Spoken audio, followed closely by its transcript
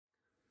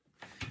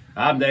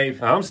I'm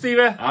Dave. I'm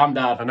Stevie. I'm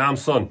Dad. And I'm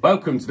Son.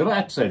 Welcome to another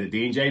episode of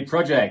D&J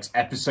Projects,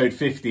 episode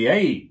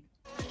 58.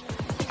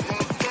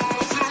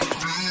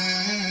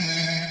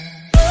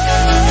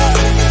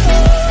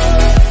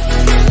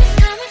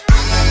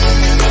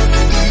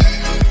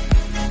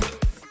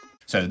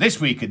 So this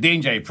week at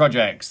D&J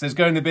Projects, there's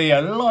going to be a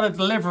lot of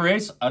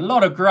deliveries, a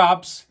lot of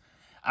grabs,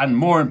 and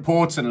more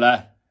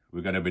importantly,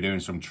 we're going to be doing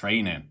some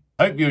training.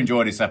 Hope you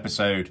enjoy this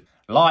episode.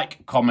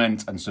 Like,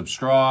 comment, and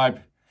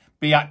subscribe.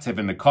 Be active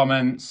in the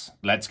comments.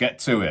 Let's get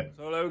to it.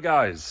 So hello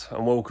guys,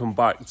 and welcome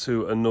back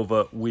to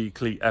another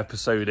weekly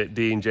episode at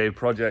D&J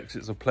Projects.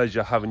 It's a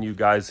pleasure having you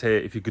guys here.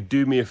 If you could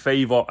do me a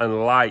favor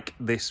and like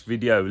this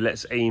video,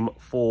 let's aim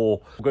for,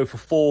 we'll go for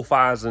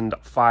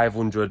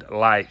 4,500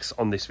 likes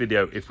on this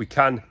video if we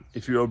can.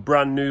 If you're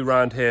brand new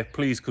around here,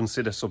 please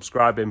consider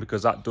subscribing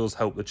because that does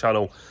help the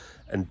channel.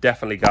 And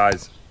definitely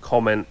guys,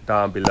 comment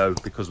down below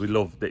because we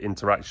love the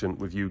interaction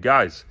with you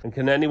guys. And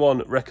can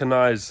anyone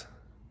recognize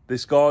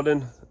this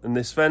garden and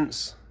this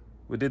fence?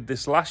 We did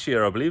this last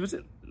year, I believe. Was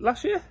it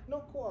last year?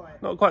 Not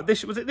quite. Not quite.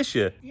 Was it this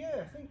year?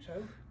 Yeah, I think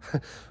so.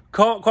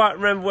 Can't quite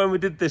remember when we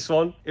did this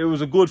one. It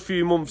was a good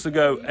few months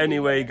ago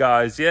anyway,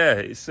 guys. Yeah,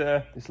 it's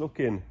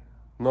looking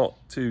not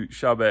too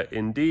shabby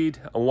indeed.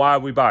 And why are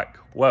we back?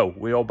 Well,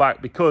 we are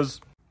back because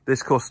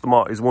this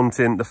customer is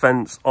wanting the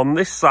fence on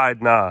this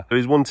side now.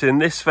 He's wanting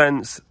this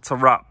fence to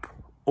wrap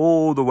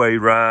all the way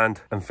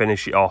round and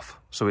finish it off.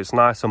 So it's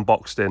nice and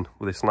boxed in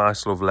with this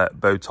nice lovely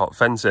bow top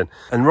fencing.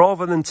 And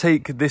rather than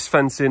take this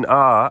fencing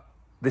out,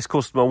 this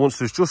customer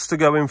wants us just to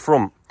go in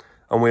front.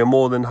 And we are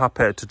more than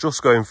happy to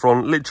just go in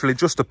front, literally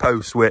just a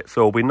post width.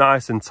 So it'll be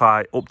nice and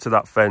tight up to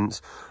that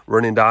fence,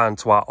 running down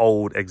to our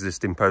old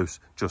existing post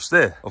just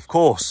there. Of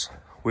course,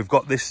 we've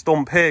got this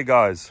stump here,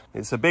 guys.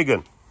 It's a big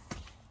one,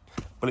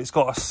 but it's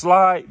got a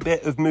slight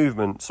bit of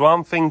movement. So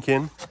I'm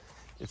thinking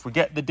if we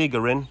get the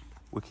digger in,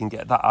 we can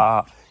get that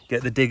out,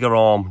 get the digger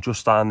arm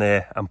just down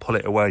there and pull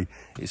it away.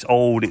 It's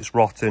old, it's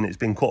rotten, it's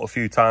been cut a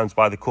few times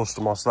by the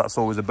customer, so that's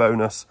always a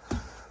bonus.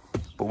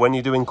 But when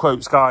you're doing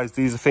quotes, guys,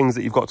 these are things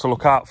that you've got to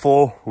look out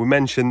for. We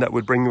mentioned that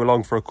we'd bring you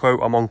along for a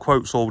quote. I'm on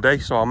quotes all day,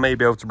 so I may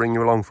be able to bring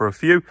you along for a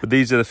few. But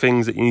these are the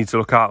things that you need to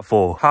look out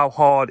for. How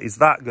hard is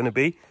that going to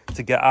be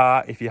to get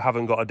out if you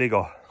haven't got a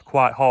digger?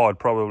 Quite hard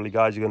probably,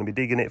 guys. You're going to be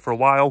digging it for a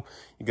while.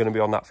 You're going to be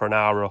on that for an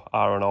hour,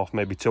 hour and a half,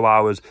 maybe 2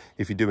 hours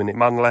if you're doing it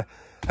manually.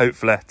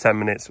 Hopefully 10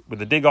 minutes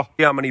with a digger.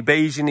 See how many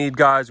bays you need,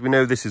 guys. We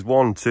know this is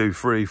 1, 2,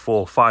 3,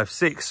 4, 5,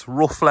 6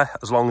 roughly,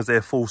 as long as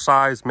they're full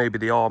size. Maybe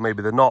they are,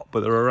 maybe they're not, but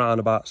they're around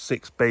about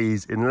 6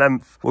 bays in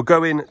length. We're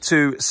going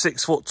to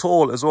 6 foot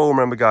tall as well,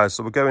 remember guys.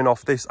 So we're going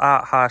off this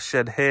outhouse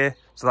shed here.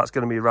 So that's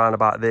going to be around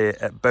about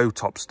there at bow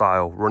top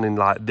style, running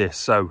like this.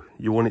 So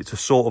you want it to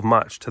sort of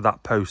match to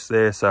that post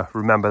there. So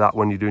remember that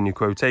when you're doing your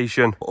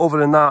quotation. But other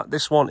than that,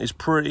 this one is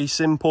pretty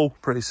simple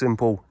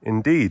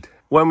indeed.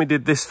 When we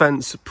did this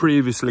fence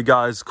previously,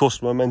 guys,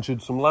 customer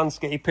mentioned some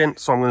landscaping.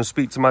 So I'm going to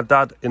speak to my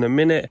dad in a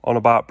minute on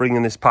about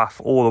bringing this path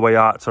all the way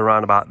out to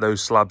around about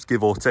those slabs,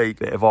 give or take.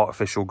 Bit of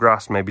artificial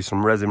grass, maybe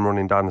some resin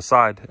running down the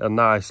side. A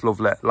nice,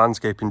 lovely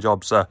landscaping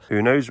job. So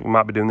who knows, we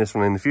might be doing this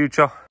one in the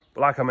future.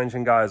 But like I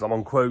mentioned, guys, I'm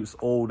on quotes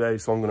all day.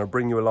 So I'm going to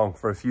bring you along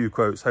for a few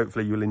quotes.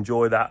 Hopefully you'll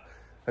enjoy that.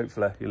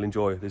 Hopefully you'll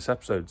enjoy this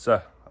episode. So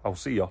I'll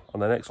see you on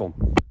the next one.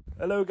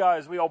 Hello,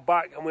 guys. We are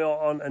back and we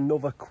are on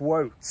another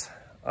quote.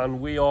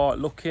 And we are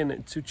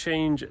looking to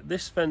change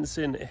this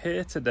fencing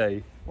here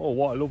today. Oh,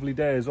 what a lovely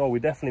day as well. We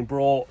definitely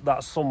brought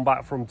that sun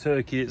back from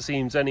Turkey, it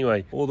seems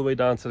anyway, all the way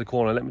down to the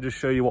corner. Let me just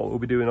show you what we'll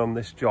be doing on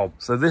this job.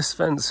 So this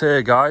fence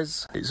here,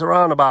 guys, it's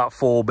around about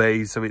 4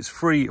 bays. So it's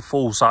 3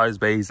 full-size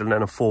bays and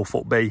then a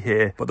 4-foot bay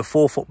here. But the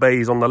 4-foot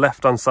bay is on the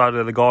left-hand side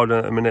of the garden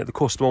at the minute. The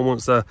customer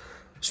wants a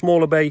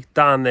smaller bay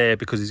down there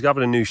because he's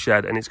having a new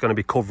shed and it's going to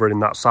be covering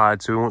that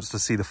side, so he wants to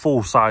see the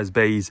full size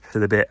bays to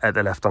the bit at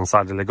the left hand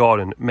side of the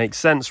garden. Makes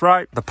sense,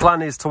 right? The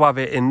plan is to have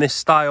it in this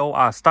style,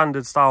 our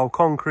standard style: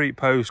 concrete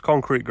posts,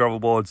 concrete gravel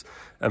boards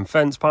and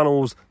fence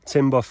panels,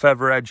 timber,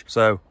 feather edge.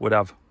 So we'd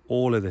have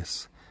all of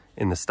this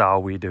in the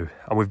style we do,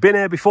 and we've been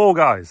here before,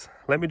 guys.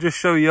 Let me just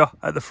show you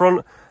at the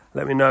front.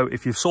 Let me know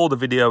if you saw the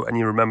video and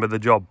you remember the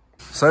job.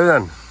 So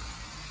then,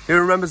 who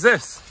remembers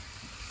this?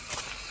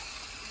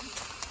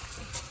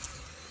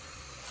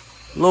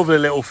 Lovely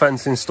little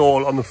fence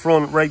installed on the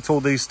front, raked all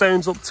these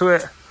stones up to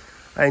it.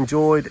 I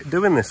enjoyed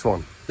doing this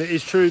one. It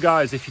is true,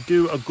 guys, if you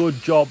do a good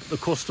job, the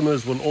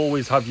customers will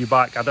always have you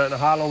back. I don't know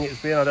how long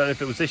it's been, I don't know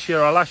if it was this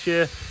year or last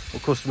year,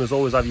 but customers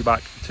always have you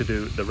back to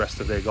do the rest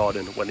of their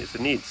garden when it's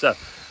in need. So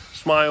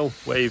smile,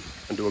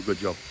 wave and do a good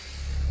job.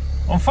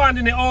 I'm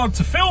finding it hard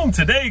to film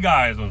today,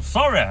 guys. I'm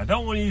sorry, I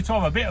don't want you to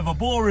have a bit of a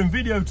boring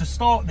video to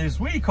start this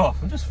week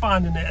off. I'm just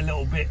finding it a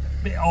little bit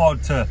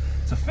hard to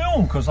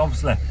film because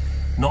obviously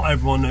not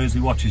everyone knows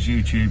who watches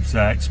YouTube,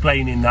 so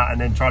explaining that and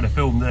then trying to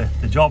film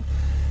the job,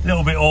 a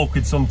little bit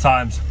awkward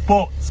sometimes.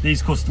 But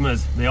these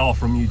customers, they are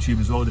from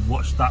YouTube as well. They've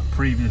watched that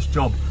previous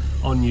job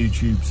on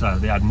YouTube, so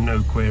they had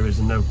no queries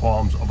and no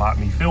qualms about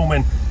me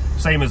filming,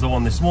 same as the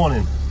one this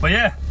morning. But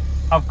yeah,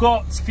 I've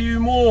got a few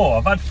more.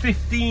 I've had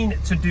 15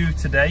 to do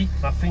today.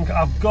 I think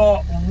I've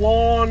got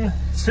 1,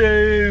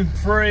 2,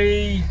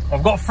 3.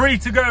 I've got 3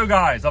 to go,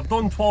 guys. I've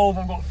done 12,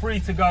 I've got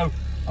 3 to go.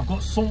 I've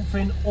got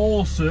something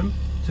awesome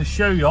to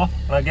show you,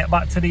 and I get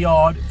back to the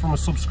yard from a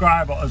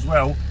subscriber as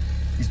well.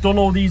 He's done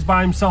all these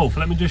by himself.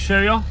 Let me just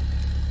show you.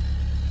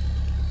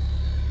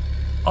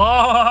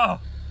 Oh,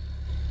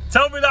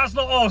 tell me that's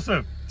not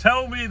awesome.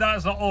 Tell me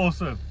that's not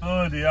awesome.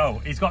 Bloody hell.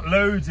 He's got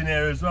loads in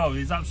here as well.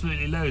 He's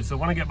absolutely loads. So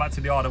when I get back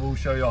to the yard, I will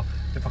show you.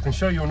 If I can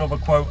show you another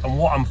quote and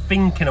what I'm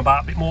thinking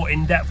about, a bit more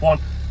in-depth one,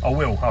 I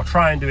will. I'll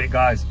try and do it,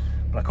 guys,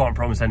 but I can't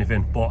promise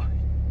anything, but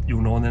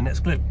you'll know in the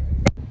next clip.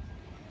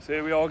 So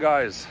here we are,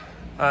 guys.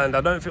 And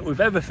I don't think we've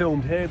ever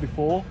filmed here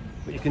before,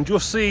 but you can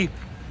just see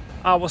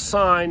our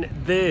sign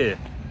there.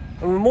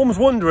 And my mum's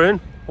wondering,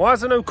 why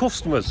is there no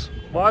customers?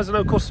 Why is there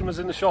no customers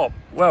in the shop?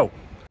 Well,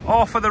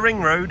 half of the ring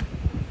road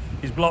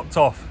is blocked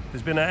off.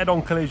 There's been a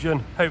head-on collision.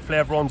 Hopefully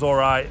everyone's all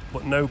right,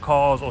 but no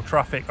cars or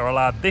traffic are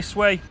allowed this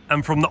way.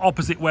 And from the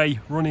opposite way,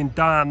 running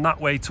down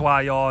that way to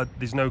our yard,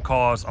 there's no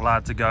cars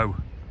allowed to go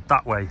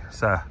that way.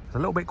 So it's a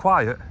little bit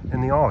quiet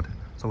in the yard.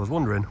 So I was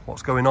wondering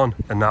what's going on,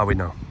 and now we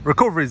know.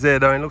 Recovery's there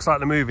though, and it looks like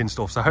they're moving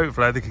stuff. So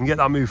hopefully they can get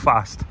that move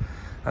fast,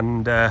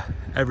 and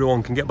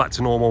everyone can get back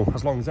to normal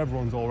as long as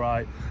everyone's all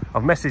right.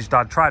 I've messaged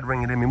Dad, tried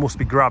ringing him, he must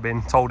be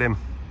grabbing, told him,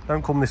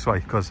 don't come this way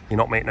because you're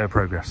not making no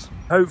progress.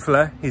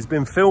 Hopefully he's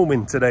been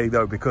filming today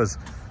though, because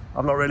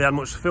I've not really had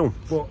much to film,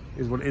 but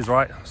it is what it is,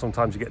 right?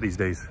 Sometimes you get these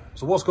days.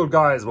 So what's good,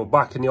 guys? We're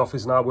back in the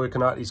office now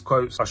working out these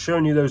quotes. I've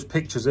shown you those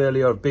pictures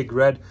earlier of Big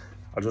Red.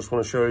 I just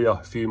want to show you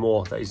a few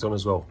more that he's done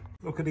as well.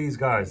 Look at these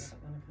guys.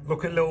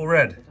 Look at Little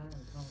Red.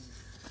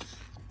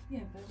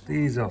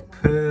 These are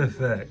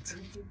perfect.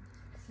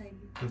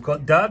 We've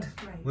got Dad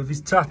with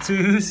his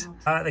tattoos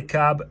out the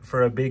cab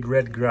for a Big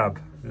Red grab.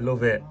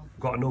 Love it.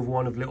 Got another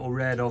one of Little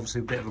Red,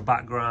 obviously a bit of a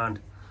background.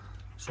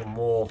 Some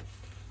more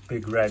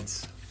Big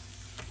Reds.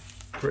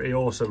 Pretty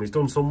awesome. He's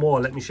done some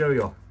more, let me show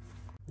you.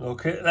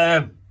 Look at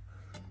them.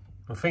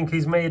 I think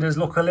he's made us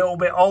look a little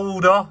bit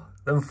older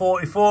than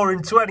 44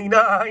 and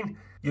 29.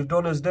 You've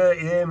done us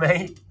dirty here,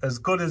 mate. As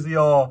good as they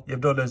are,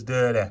 you've done us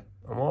dirty.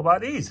 And what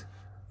about these?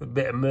 A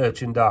bit of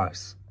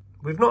merchandise.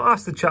 We've not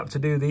asked the chap to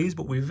do these,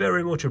 but we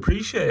very much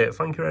appreciate it.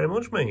 Thank you very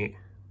much, mate.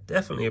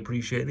 Definitely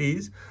appreciate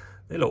these.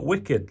 They look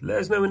wicked. Let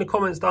us know in the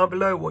comments down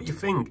below what you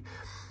think.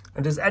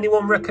 And does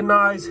anyone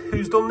recognise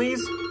who's done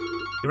these?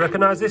 You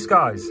recognise this,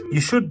 guys?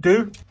 You should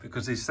do,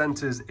 because he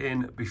sent us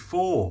in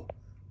before.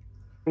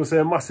 I want to say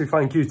a massive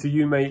thank you to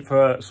you, mate,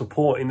 for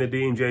supporting the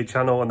D&J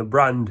channel and the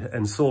brand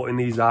and sorting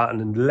these out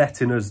and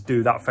letting us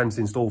do that fence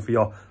install for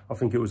you. I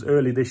think it was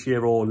early this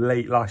year or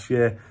late last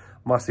year.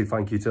 Massive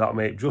thank you to that,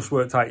 mate. Just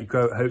worked out your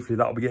quote. Hopefully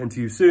that'll be getting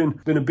to you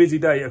soon. Been a busy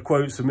day of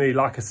quotes for me.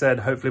 Like I said,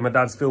 hopefully my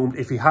dad's filmed.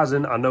 If he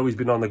hasn't, I know he's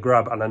been on the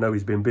grab and I know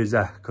he's been busy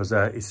because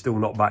he's still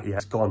not back yet.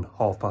 It's gone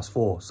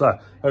 4:30. So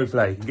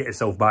hopefully he can get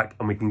himself back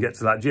and we can get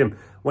to that gym.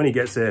 When he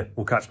gets here,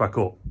 we'll catch back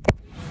up.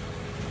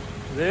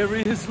 There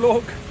he is,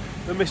 look.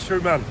 The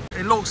mystery man.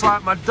 It looks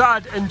like my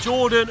dad and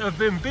Jordan have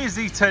been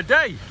busy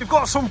today. We've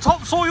got some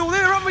topsoil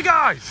there, haven't we,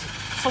 guys?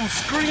 Some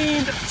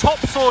screened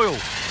topsoil.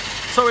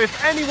 So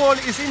if anyone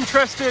is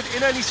interested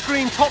in any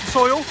screened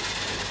topsoil,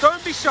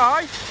 don't be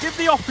shy. Give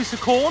the office a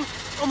call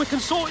and we can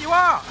sort you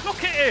out.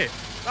 Look at it.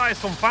 That is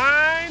some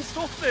fine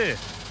stuff there.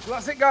 So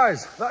that's it,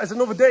 guys. That is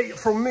another day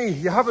from me.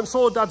 You haven't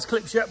saw Dad's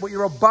clips yet, but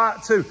you're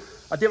about to.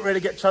 I didn't really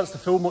get a chance to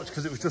film much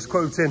because it was just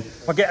quoting.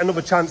 If I get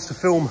another chance to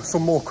film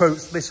some more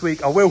quotes this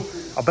week, I will.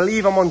 I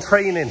believe I'm on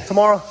training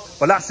tomorrow,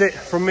 but that's it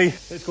from me.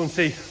 Let's go and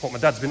see what my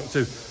dad's been up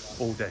to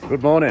all day.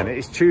 Good morning.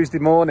 It's Tuesday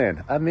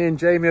morning and me and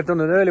Jamie have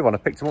done an early one. I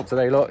picked him up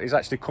today. Look, he's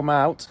actually come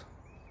out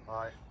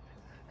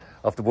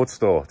of the wood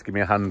store to give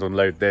me a hand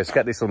unload this,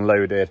 get this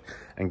unloaded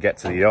and get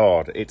to the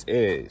yard. It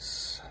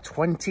is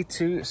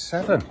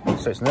 22:07,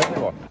 so it's an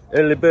early one.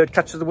 Early bird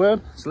catches the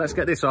worm, so let's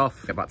get this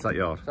off, get back to that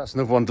yard. That's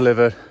another one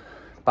delivered.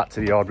 Back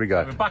to the yard we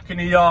go. We're back in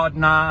the yard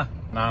now.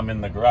 Now I'm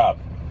in the grab.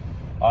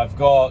 I've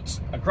got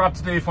a grab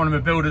to do for one of my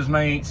builder's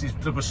mates. He's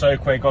double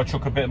soakaway. Got to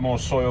chuck a bit more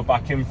soil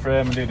back in for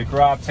him and do the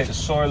grab, take the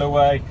soil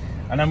away.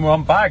 And then we're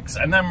on bags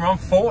and then we're on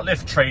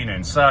forklift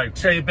training. So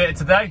show you a bit of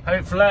today,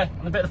 hopefully,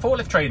 and a bit of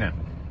forklift training.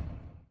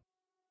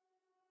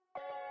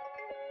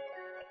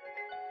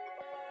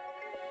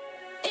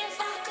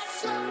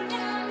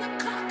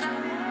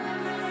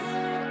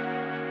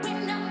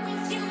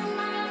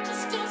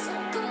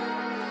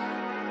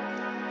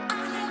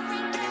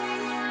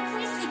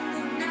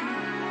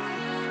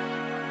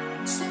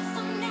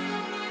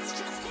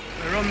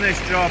 On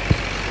this job,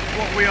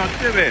 what we are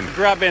doing,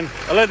 grabbing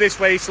a load of this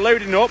waste,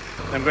 loading up,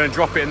 then we're going to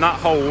drop it in that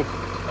hole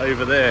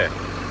over there.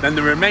 Then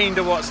the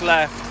remainder what's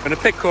left, I'm going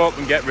to pick up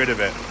and get rid of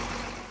it.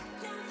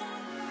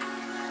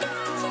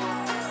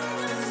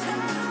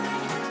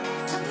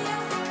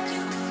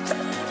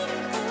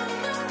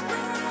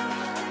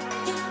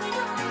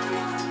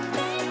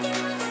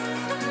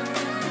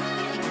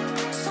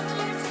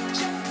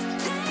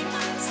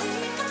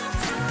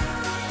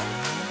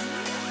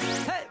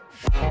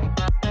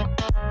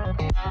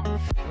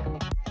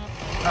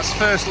 That's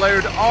first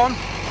load on.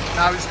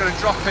 Now we're just going to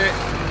drop it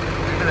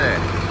over there.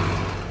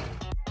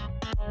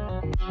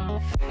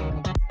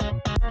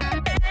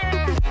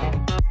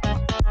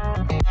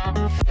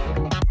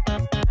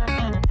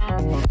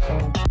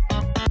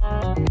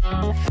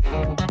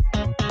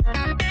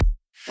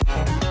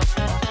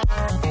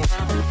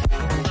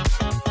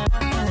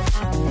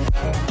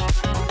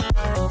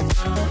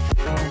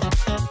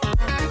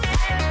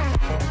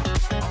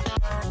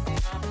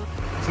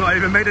 It's not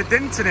even made a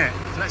dent in it,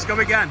 so let's go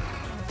again.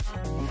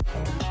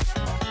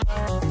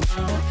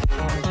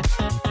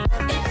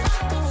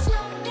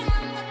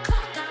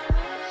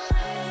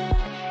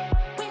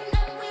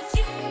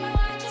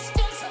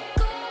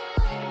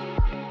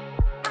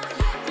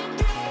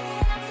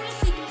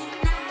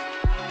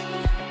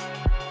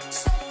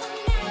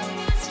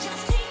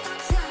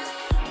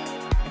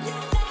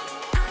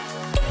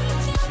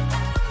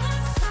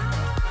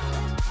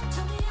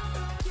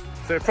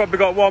 So we've probably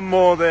got one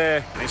more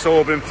there. It's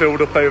all been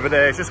filled up over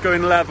there. It's just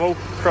going level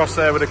across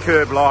there with a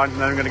curb line, and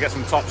then I'm going to get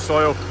some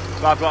topsoil.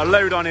 But I've got a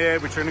load on here,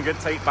 which we're going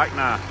to take back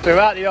now. So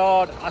we're at the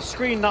yard. I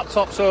screened that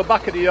topsoil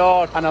back at the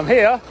yard, and I'm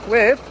here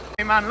with...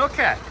 Hey man,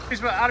 Lucky.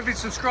 These were avid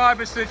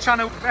subscribers to the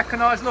channel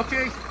recognise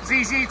Lucky.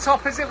 ZZ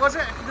Top, is it? Was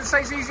it? Did it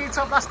say ZZ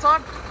Top last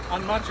time?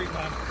 And Magic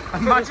Man.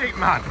 And Magic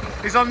Man.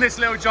 He's on this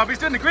little job. He's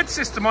doing the grid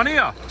system on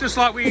here, just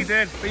like we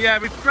did. But yeah,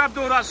 we've grabbed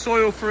all that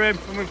soil for him,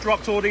 and we've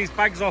dropped all these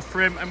bags off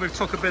for him, and we've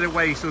took a bit of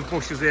waste of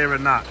bushes here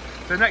and that.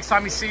 So next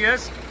time you see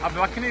us, I'll be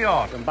back in the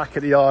yard. I'm back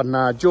at the yard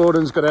now.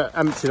 Jordan's going to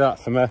empty that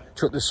for me.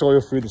 Chuck the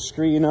soil through the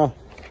screener,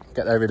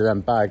 get rid of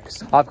them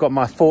bags. I've got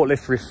my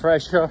forklift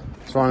refresher,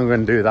 so I'm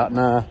going to do that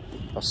now.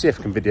 I'll see if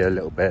I can video a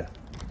little bit.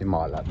 He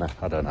might let me,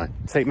 I don't know.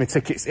 Take my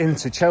tickets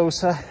into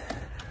Chelsea,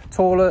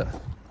 toilet,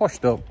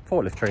 washed up,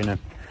 forklift training, and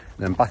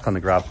then back on the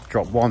grab,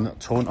 drop 1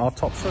 ton of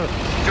topsoil.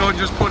 Jordan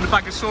just putting a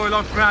bag of soil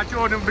on for me.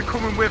 Jordan will be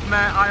coming with me.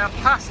 I have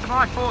passed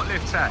my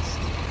forklift test.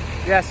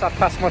 Yes, I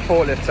passed my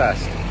forklift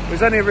test. It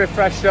was only a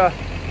refresher,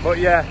 but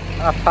yeah,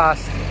 I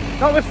passed.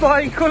 Not with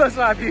flying colours,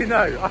 have you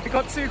know. I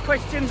got 2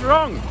 questions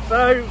wrong,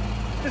 so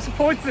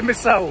disappointed in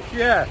myself,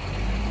 yeah.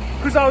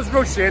 Because I was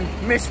rushing,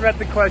 misread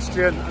the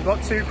question, I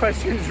got 2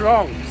 questions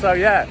wrong. So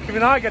yeah,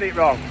 even I get it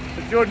wrong.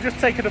 But Jordan just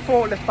taking the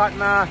forklift back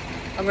now.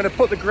 I'm going to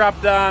put the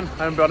grab down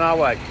and be on our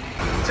way.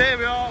 So here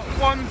we are,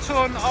 1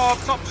 ton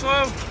of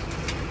topsoil.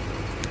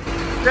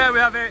 There we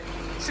have it,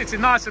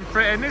 sitting nice and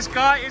pretty. And this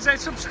guy is a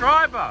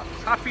subscriber.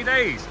 Happy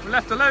days. We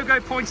left the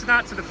logo pointing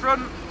out to the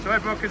front so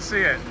everyone can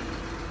see it.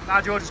 Now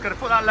Jordan's going to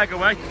put that leg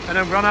away and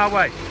then we're on our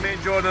way. Me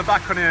and Jordan are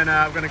back on here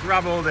now. We're going to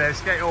grab all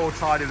this, get it all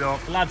tidied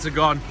up. The lads are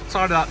gone,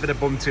 tidy that bit of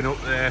bunting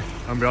up there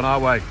and we're on our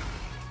way.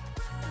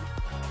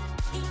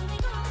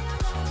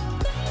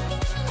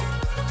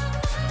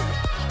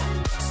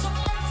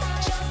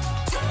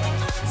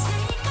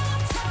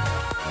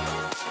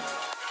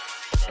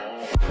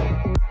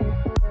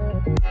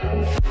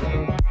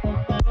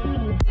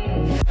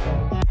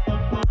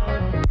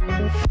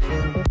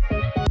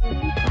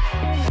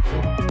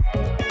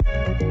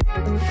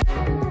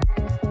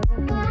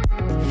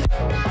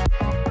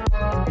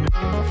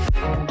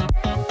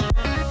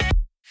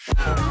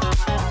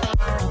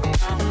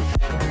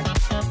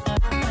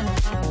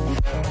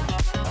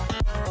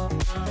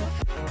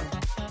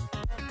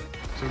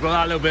 We've got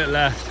that little bit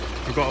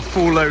left. We've got a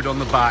full load on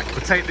the back.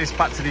 We'll take this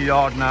back to the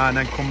yard now and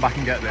then come back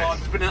and get this.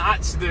 There's been an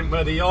accident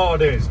where the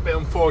yard is. A bit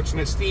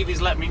unfortunate. Stevie's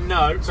let me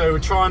know. So we're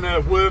trying to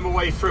worm our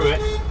way through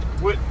it.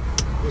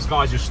 This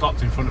guy's just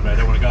stopped in front of me. I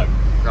don't want to go.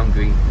 I'm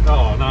green.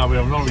 Oh, no,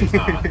 we're on orange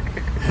now.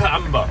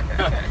 Amber.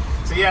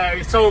 So yeah,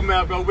 he told me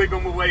I've got to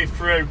wiggle my way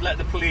through, let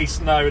the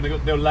police know and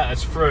they'll let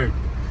us through.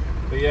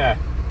 But yeah,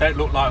 don't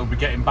look like we'll be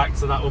getting back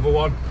to that other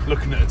one.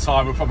 Looking at the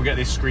time, we'll probably get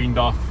this screened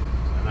off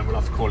and then we'll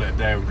have to call it a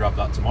day and grab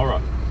that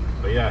tomorrow.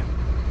 But yeah,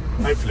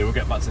 hopefully we'll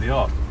get back to the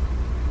yard.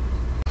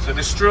 So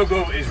the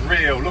struggle is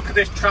real. Look at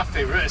this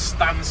traffic, we're at a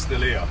standstill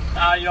here.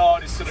 Our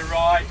yard is to the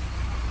right.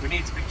 We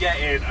need to be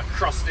getting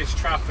across this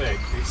traffic.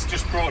 It's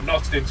just brought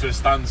Nottingham to a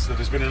standstill.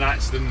 There's been an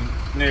accident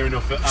near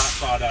enough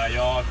outside our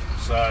yard.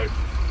 So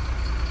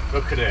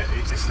look at it,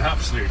 it's an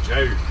absolute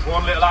joke.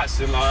 One little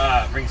accident like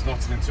that brings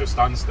Nottingham to a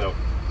standstill.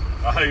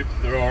 I hope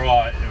they're all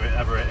right,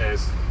 whoever it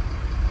is.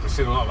 We've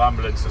seen a lot of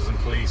ambulances and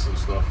police and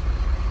stuff.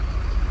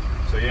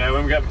 So yeah,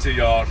 when we get up to the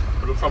yard,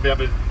 we'll probably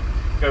have a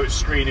go at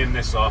screening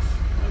this off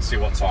and see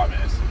what time it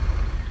is.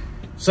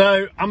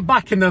 So I'm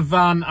back in the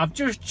van. I've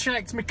just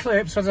checked my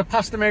clips as I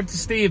passed them over to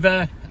Steve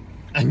there,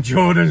 and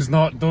Jordan's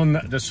not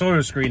done the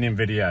soil screening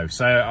video.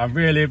 So I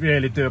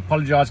really do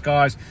apologise,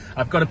 guys.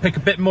 I've got to pick a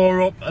bit more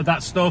up of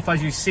that stuff.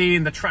 As you've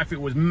seen, the traffic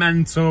was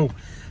mental.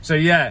 So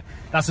yeah,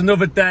 that's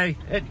another day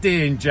at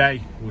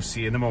D&J. We'll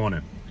see you in the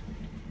morning.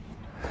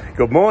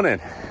 Good morning,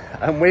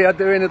 and we are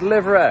doing a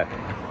delivery.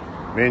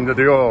 Me and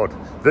the yard.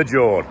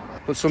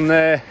 Put some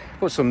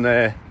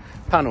there,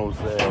 panels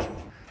there,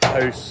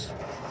 house,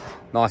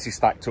 nicely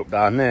stacked up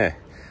down there.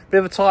 Bit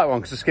of a tight one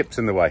because the skip's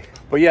in the way.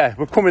 But yeah,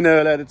 we're coming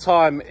early. The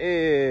time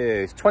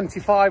is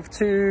 25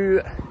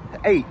 to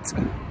 8.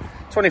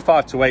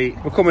 25 to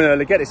 8. We're coming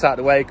early, get this out of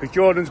the way because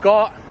Jordan's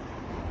got...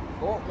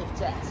 forklift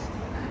test.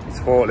 It's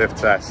forklift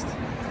test.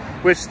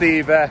 with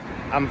Steve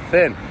and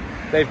Finn.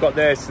 They've got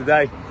theirs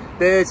today.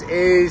 Theirs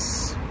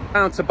is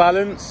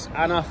counterbalance,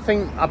 and I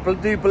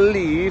do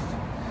believe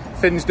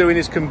Finn's doing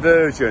his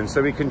conversion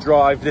so he can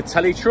drive the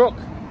telly truck.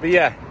 But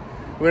yeah,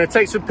 we're going to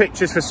take some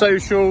pictures for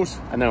socials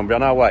and then we'll be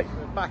on our way.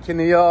 We're back in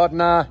the yard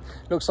now.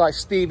 Looks like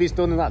Stevie's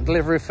done that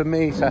delivery for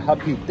me, so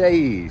happy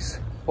days.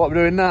 What we're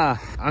doing now,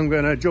 I'm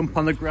going to jump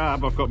on the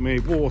grab. I've got my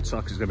water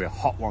because it's going to be a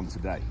hot one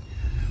today.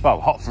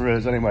 Well, hot for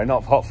us anyway,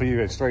 not hot for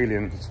you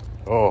Australians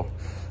or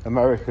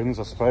Americans,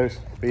 I suppose.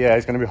 But yeah,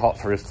 it's going to be hot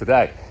for us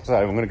today. So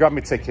I'm going to grab my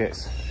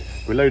tickets.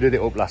 We loaded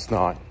it up last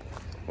night.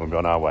 We'll be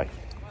on our way.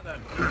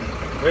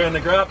 We're in the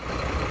grab.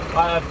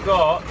 I've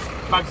got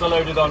bags I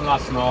loaded on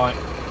last night.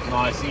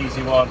 Nice,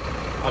 easy one.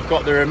 I've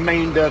got the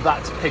remainder of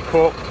that to pick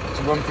up,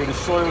 to run through the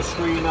soil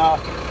screener.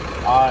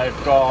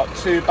 I've got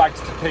 2 bags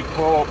to pick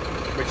up,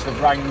 which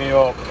have rang me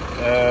up,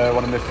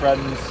 one of my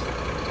friends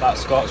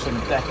that's got some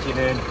decking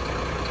in.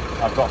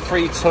 I've got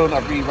 3 ton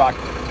of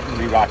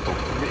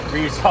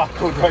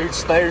recycled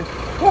roadstone.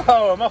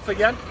 Whoa, I'm off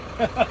again.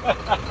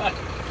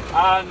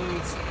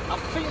 And I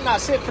think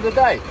that's it for the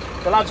day.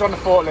 The lads are on the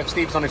forklift,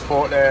 Steve's on his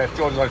forklift,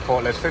 Jordan's on his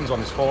forklift, Finn's on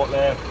his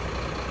forklift.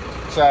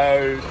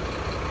 So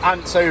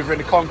Ant's over in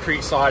the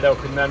concrete side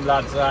helping them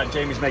lads out.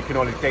 Jamie's making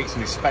all his dates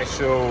and his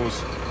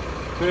specials.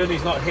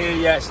 Bernie's not here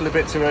yet, it's a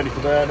little bit too early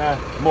for Bernie.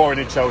 Maureen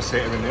and Chelsea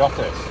are in the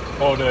office.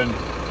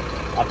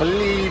 I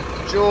believe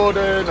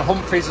Jordan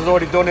Humphries has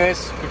already done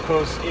his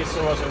because he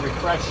saw us a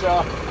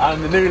refresher.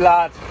 And the new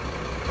lad,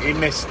 he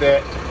missed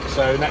it.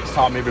 So next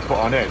time he'll be put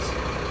on his.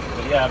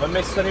 But yeah, have I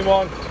missed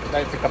anyone? I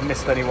don't think I've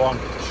missed anyone,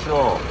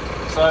 sure.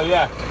 So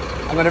yeah,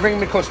 I'm going to ring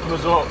my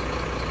customers up,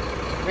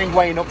 ring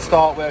Wayne up to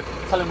start with,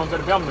 tell him I'm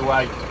going to be on the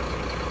way,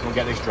 and we'll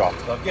get this dropped.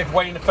 So I'll give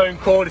Wayne a phone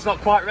call, it's not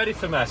quite ready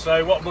for me,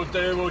 so what we'll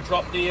do, we'll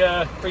drop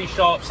the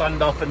pre-sharp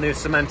sand off and the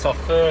cement off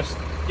first,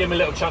 give him a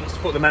little chance to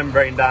put the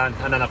membrane down,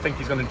 and then I think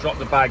he's going to drop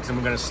the bags and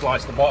we're going to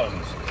slice the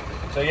bottoms.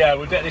 So yeah,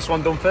 we'll get this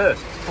one done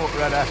first.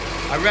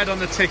 I read on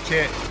the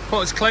ticket,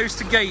 put as close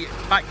to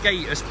back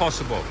gate as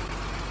possible.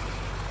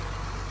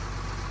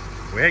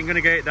 We ain't going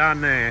to get it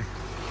down there.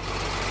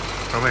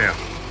 Come here.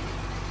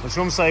 And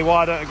some say,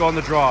 why don't I go on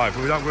the drive?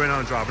 Well, we don't go in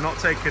on the drive. We're not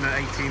taking an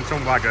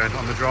 18-ton wagon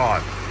on the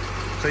drive.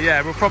 So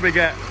yeah, we'll probably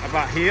get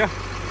about here.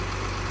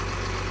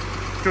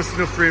 Just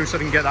enough room so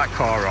I can get that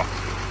car off.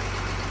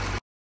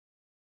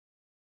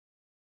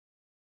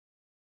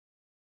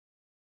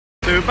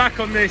 So we're back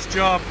on this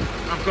job.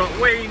 I've got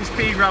Wayne's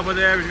pea grabber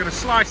there. He's going to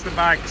slice the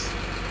bags.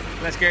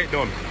 Let's get it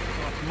done.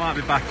 Might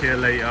be back here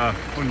later.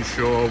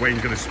 Unsure.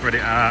 Wayne's going to spread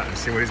it out and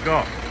see what he's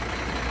got.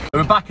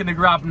 We're back in the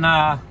grab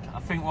now. I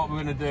think what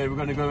we're going to do, we're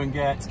going to go and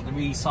get the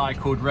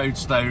recycled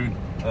roadstone,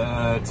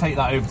 take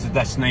that over to the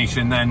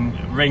destination,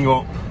 then ring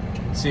up,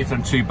 see if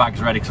them 2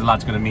 bags are ready, because the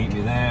lad's going to meet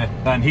me there.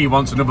 Then he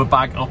wants another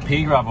bag of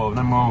pea gravel, and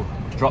then we'll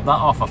drop that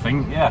off, I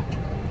think. Yeah,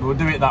 we'll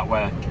do it that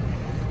way.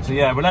 So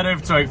yeah, we'll head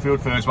over to Oakfield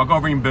first. Well, I've got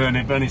to ring Bernie.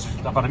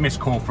 I've had a missed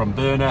call from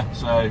Bernie,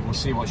 so we'll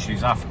see what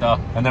she's after,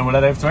 and then we'll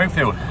head over to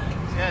Oakfield.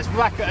 Yes, we're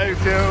back at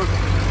Oakfield.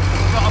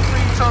 Got a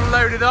 3 ton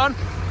loaded on.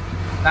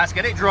 Let's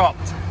get it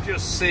dropped.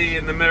 Just see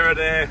in the mirror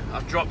there,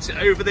 I've dropped it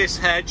over this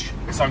hedge.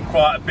 It's on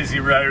quite a busy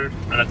road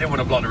and I didn't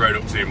want to block the road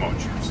up too much.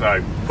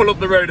 So pull up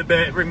the road a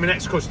bit, bring my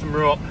next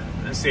customer up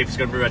and see if it's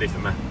going to be ready for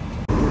me.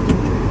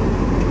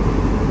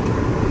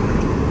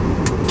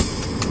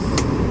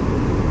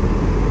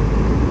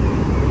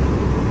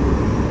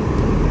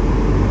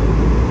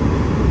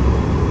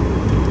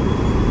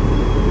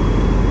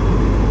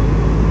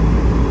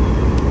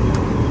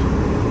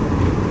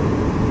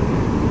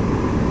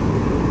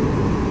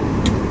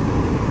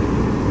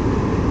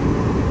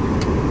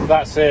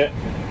 That's it.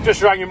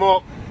 Just rang him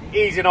up.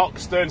 He's in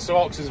Oxton, so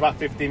Oxton's about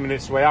 15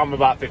 minutes away. I'm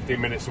about 15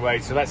 minutes away.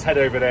 So let's head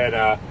over there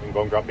now and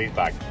go and grab these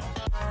bags.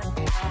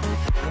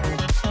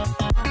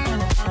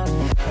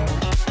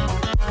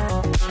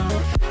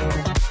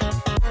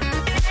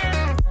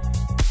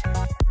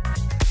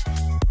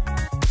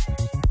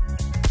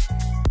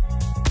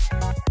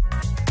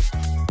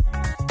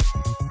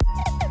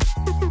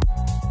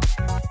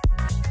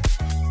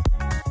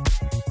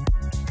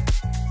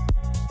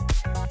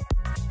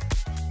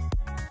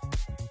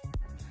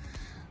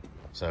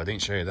 So I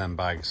didn't show you them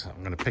bags.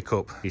 I'm going to pick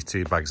up these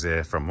 2 bags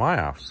here from my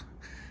house.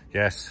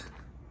 Yes,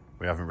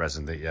 we haven't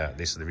resined it yet.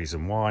 This is the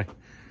reason why.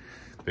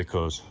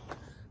 Because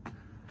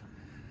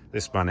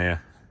this man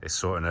here is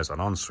sorting us an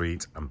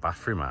ensuite and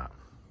bathroom out.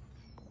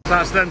 So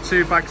that's them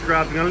 2 bags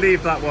grabbed. I'm going to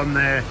leave that one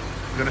there.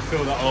 I'm going to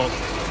fill that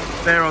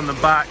up. They're on the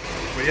back.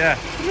 But yeah,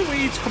 look at the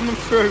weeds coming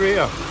through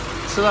here.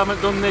 Still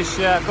haven't done this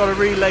yet. Got to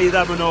relay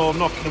them and all. I'm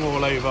knocking them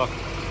all over.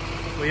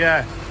 But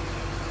yeah,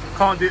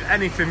 can't do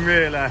anything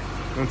really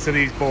until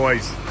these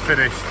boys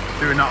finish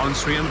doing that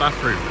ensuite and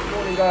bathroom. Good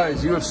morning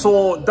guys, you have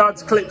saw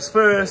Dad's clips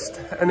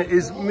first and it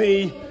is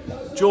me,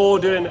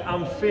 Jordan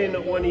and Finn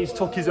when he's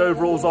took his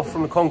overalls off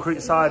from the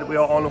concrete side. We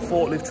are on a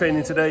forklift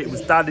training today. It was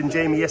Dad and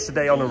Jamie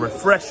yesterday on a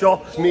refresher.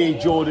 It's me,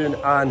 Jordan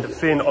and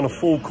Finn on a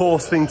full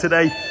course thing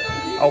today.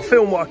 I'll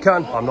film what I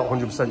can. I'm not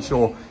 100%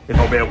 sure if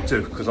I'll be able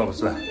to because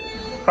obviously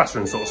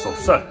classroom sort of stuff.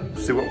 So,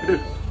 see what we can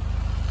do.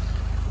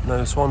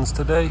 No swans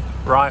today.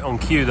 Right on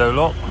cue though,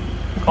 look.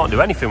 Can't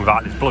do anything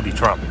without this bloody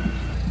tram.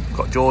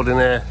 Got Jordan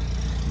there.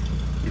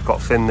 You've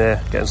got Finn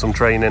there, getting some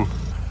training,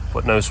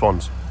 but no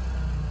swans.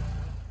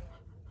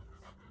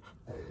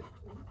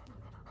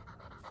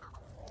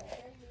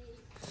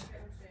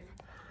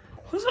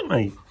 What's up,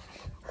 mate?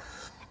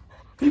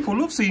 People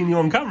love seeing you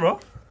on camera.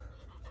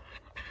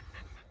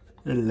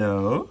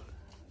 Hello.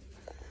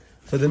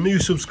 For the new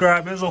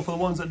subscribers, or for the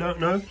ones that don't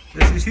know,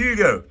 this is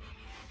Hugo.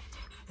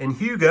 And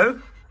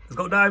Hugo has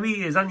got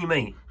diabetes, hasn't you,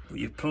 mate? But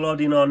you're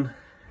plodding on,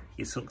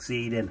 you're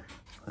succeeding,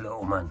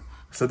 little man.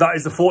 So that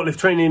is the forklift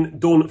training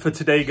done for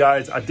today,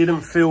 guys. I didn't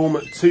film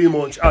too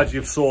much, as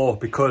you've saw,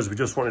 because we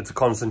just wanted to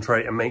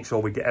concentrate and make sure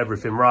we get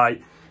everything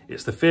right.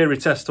 It's the theory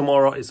test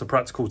tomorrow, it's the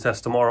practical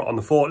test tomorrow on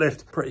the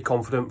forklift. Pretty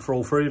confident for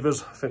all three of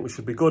us. I think we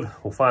should be good.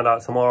 We'll find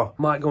out tomorrow.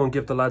 Might go and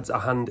give the lads a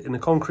hand in the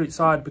concrete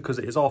side because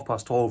it is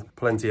 12:30.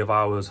 Plenty of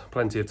hours,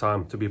 plenty of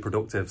time to be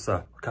productive. So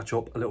I'll catch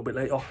up a little bit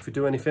later if we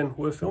do anything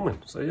worth filming.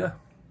 So yeah.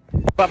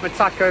 Had my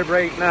taco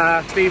break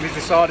now. Stevie's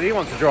decided he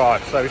wants to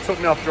drive, so he took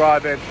me off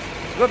driving.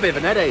 I've got a bit of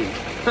an headache.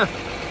 I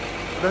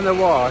don't know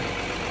why.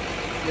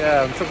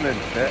 Yeah, I'm struggling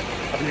a bit.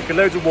 I've been drinking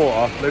loads of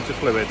water, loads of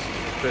fluids,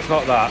 but it's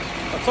not that.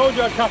 I told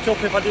you I'd catch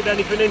up if I did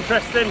anything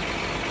interesting,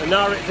 and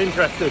now it's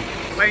interesting.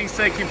 Lane's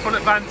taking full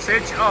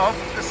advantage of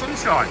the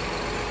sunshine.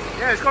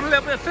 Yeah, it's gone a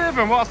little bit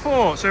further than what I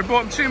thought. So we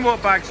brought him 2 more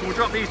bags, so we'll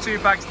drop these 2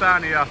 bags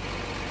down here.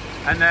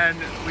 And then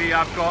we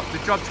have got the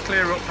job to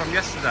clear up from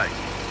yesterday.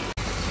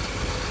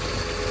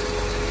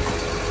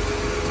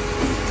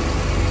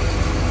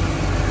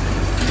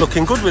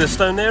 Looking good with the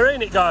stone there,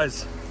 ain't it,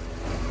 guys?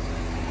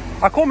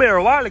 I come here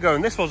a while ago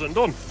and this wasn't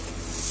done. It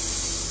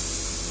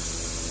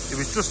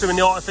was just doing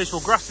the artificial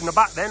grass in the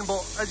back then,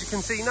 but as you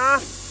can see now,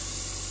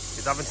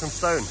 it's having some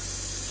stone.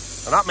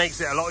 And that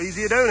makes it a lot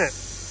easier, don't it?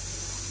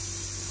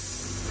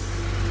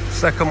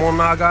 Second one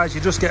now, guys, you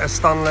just get a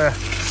Stanley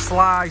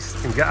slice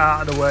and get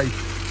out of the way.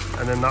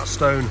 And then that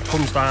stone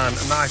comes down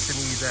nice and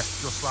easy,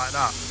 just like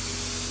that.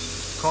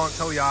 Can't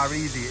tell you how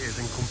easy it is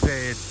in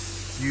compared to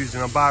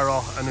using a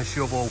barrow and a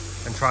shovel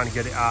and trying to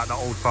get it out that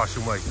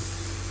old-fashioned way.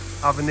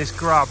 Having this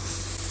grab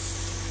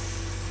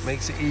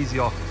makes it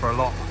easier for a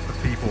lot of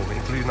people,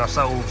 including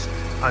ourselves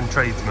and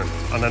tradesmen.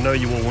 And I know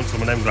you all want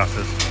some of them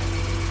grasses.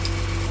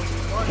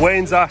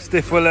 Wayne's asked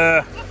if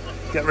we'll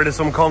get rid of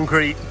some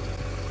concrete,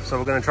 so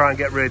we're going to try and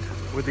get rid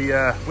with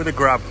the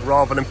grab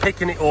rather than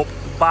picking it up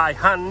by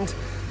hand.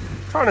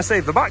 Trying to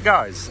save the back,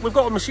 guys. We've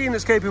got a machine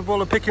that's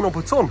capable of picking up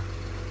a ton.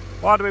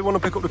 Why do we want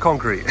to pick up the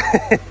concrete?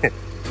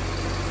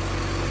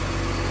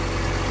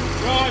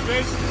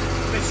 Drivers,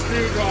 they're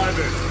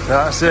screwdrivers.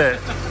 That's it.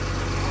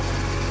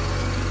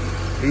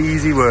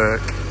 Easy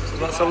work. So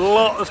that's a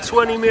lot of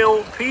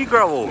 20mm pea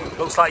gravel.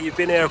 Looks like you've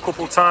been here a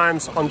couple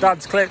times on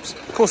Dad's clips.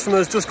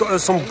 Customers just got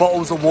us some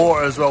bottles of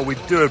water as well. We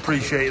do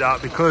appreciate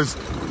that because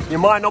you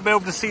might not be able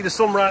to see the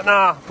sun right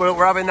now, but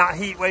we're having that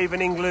heat wave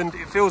in England.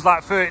 It feels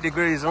like 30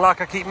 degrees, and like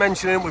I keep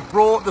mentioning, we've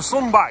brought the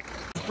sun back.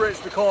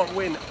 Brits, we can't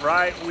win,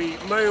 right? We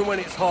moan when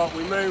it's hot,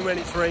 we moan when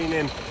it's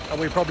raining,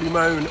 and we probably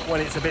moan when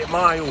it's a bit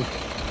mild.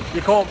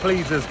 You can't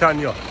please us, can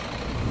you?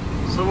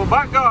 So we're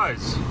back,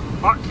 guys.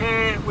 Back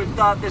here with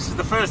Dad. This is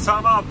the first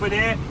time I've been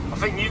here. I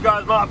think you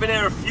guys might have been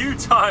here a few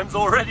times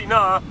already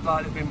now.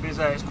 Like they've been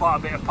busy. It's quite a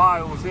bit of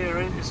piles here.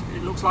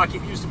 It looks like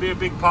it used to be a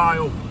big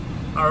pile.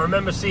 I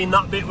remember seeing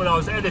that bit when I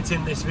was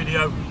editing this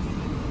video.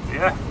 So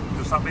yeah,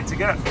 just that bit to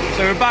get. So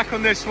we're back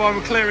on this one,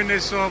 we're clearing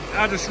this up.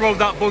 I just rolled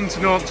that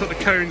bunting up, took the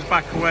cones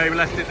back away, we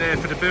left it there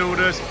for the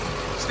builders.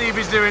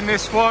 Stevie's doing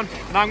this one,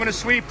 and I'm going to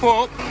sweep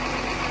up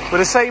with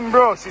the same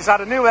brush. It's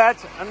had a new head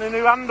and a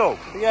new handle.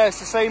 But yeah, it's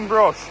the same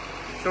brush.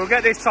 So we'll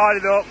get this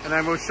tidied up and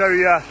then we'll show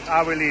you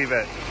how we leave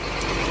it.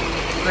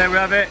 There we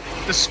have it.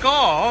 The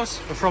scars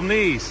are from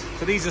these.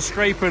 So these are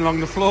scraping along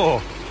the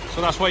floor.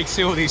 So that's why you can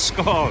see all these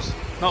scars.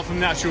 Not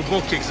from the actual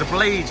bucket, because the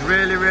blade's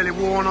really, really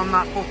worn on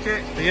that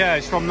bucket. But yeah,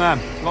 it's from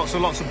them. Lots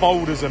of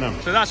boulders in them.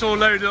 So that's all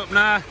loaded up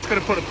now. Just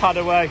gonna put the pad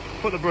away,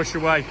 put the brush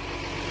away,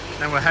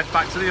 then we'll head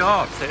back to the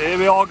yard. So here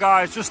we are,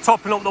 guys, just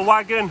topping up the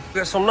wagon.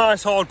 Get some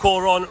nice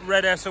hardcore on,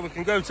 ready so we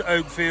can go to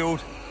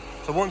Oakfield.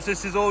 So once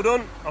this is all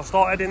done, I'll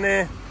start heading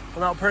there,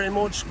 and that'll pretty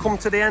much come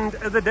to the end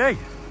of the day.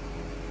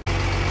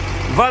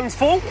 Van's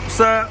full,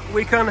 so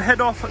we can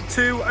head off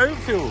to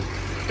Oakfield.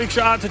 Big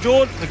shout out to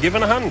George for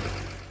giving a hand.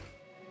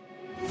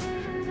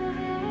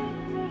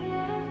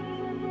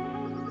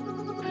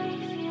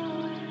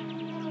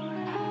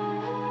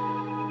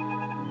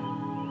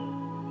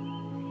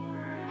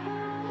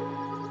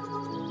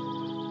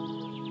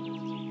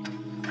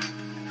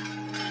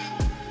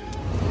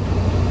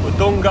 We're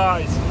done,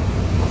 guys.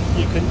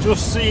 You can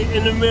just see it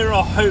in the mirror.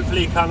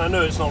 Hopefully you can. I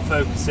know it's not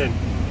focusing,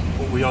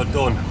 but we are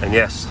done. And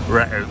yes, we're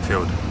at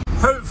Oakfield.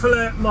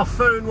 Hopefully my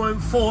phone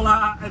won't fall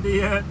out of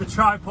the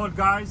tripod,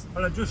 guys.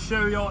 And I'll just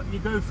show you, you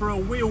go for a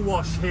wheel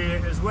wash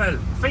here as well. I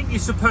think you're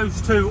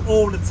supposed to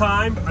all the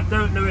time. I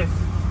don't know if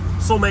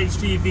some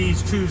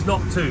HGVs choose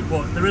not to,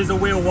 but there is a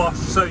wheel wash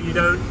so you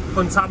don't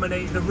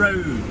contaminate the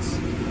roads.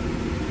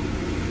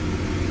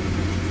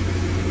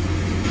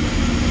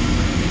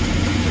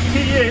 The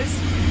key is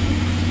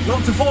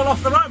Not to fall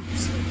off the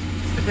ramps.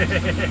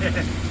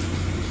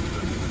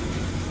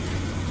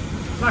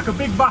 Like a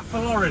big bath for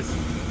lorries.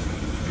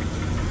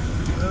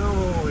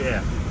 Oh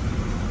yeah.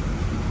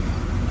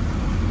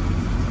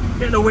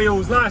 Get the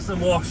wheels nice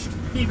and washed.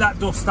 Keep that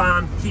dust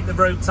down. Keep the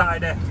road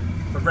tidy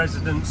for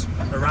residents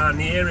around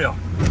the area.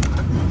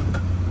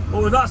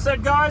 Well, with that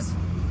said, guys,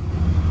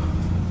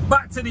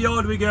 back to the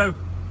yard we go,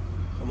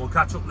 and we'll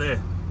catch up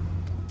there.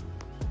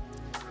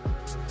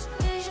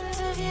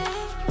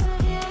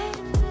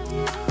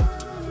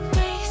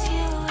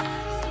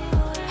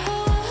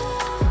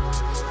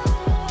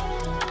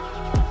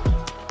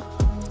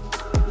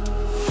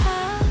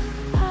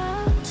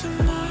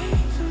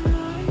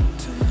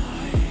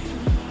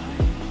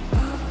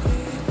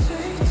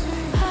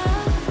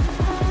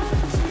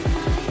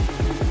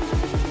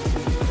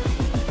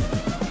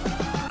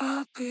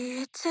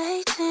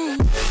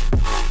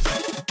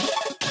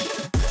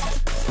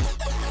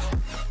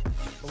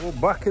 Well,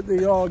 back at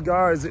the yard,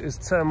 guys. It is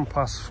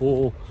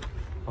 4:10.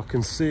 I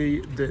can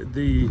see that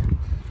the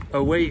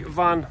 08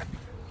 van,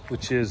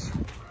 which is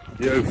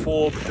the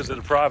 04 because of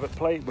the private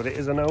plate, but it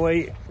is an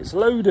 08. It's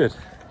loaded.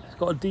 It's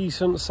got a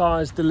decent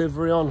sized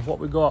delivery on. What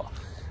we got?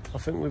 I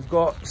think we've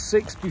got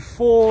 6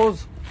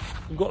 befores.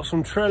 We've got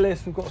some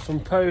trellis. We've got some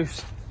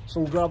posts,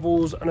 some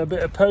gravels, and a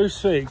bit of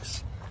post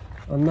figs.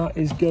 And that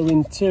is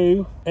going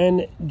to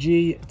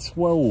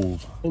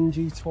NG12.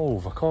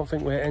 NG12. I can't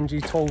think where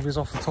NG12 is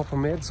off the top of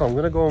my head, so I'm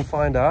going to go and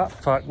find out. In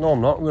fact, no,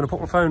 I'm not. I'm going to put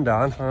my phone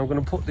down and I'm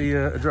going to put the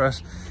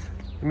address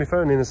and my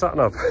phone in the sat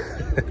nav.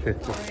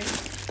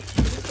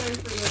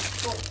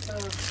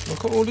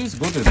 Look at all these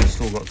goodies I've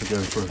still got to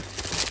go through.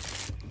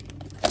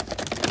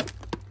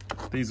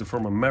 These are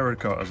from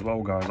America as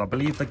well, guys. I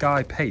believe the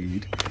guy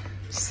paid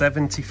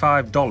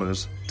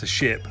 $75 to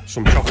ship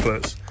some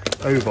chocolates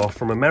over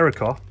from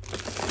America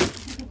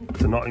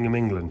to Nottingham,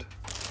 England.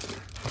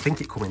 I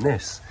think it come in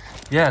this.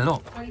 Yeah,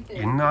 look,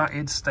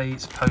 United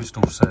States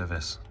Postal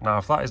Service. Now,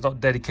 if that is not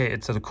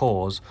dedicated to the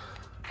cause,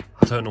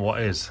 I don't know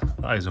what is.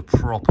 That is a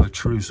proper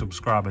true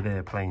subscriber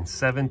there, paying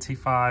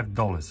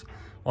 $75.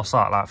 What's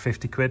that, like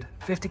 50 quid?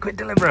 50 quid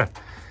delivery.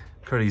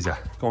 Crazy.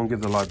 Go and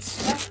give the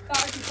lads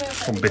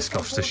some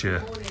biscoffs to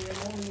share.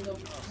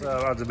 So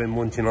lads have been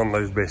munching on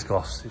those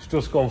biscoffs. It's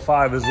just gone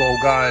 5 as well,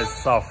 guys.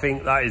 So I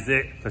think that is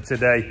it for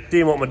today.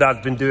 Seeing what my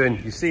dad's been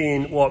doing. You've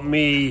seen what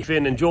me,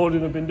 Finn and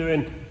Jordan have been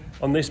doing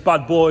on this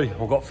bad boy.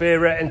 We've got fear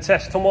rating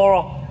test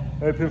tomorrow.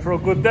 Hoping for a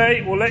good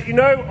day. We'll let you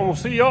know and we'll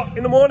see you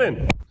in the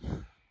morning.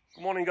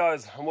 Good morning,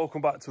 guys, and welcome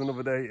back to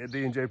another day at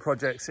D&J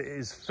Projects. It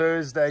is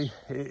Thursday.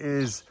 It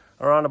is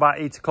around about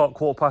 8 o'clock,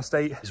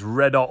 8:15. It's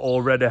red hot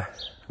already.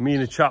 Me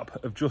and a chap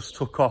have just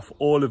took off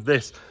all of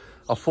this.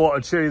 I thought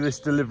I'd show you this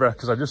delivery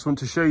because I just want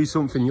to show you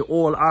something. You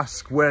all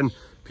ask when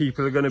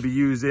people are going to be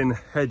using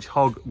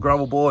Hedgehog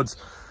gravel boards.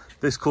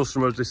 This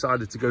customer has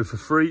decided to go for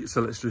free,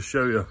 so let's just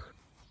show you.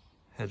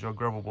 Hedgehog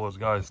gravel boards,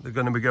 guys. They're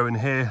going to be going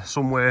here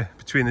somewhere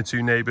between the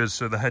 2 neighbours,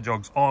 so the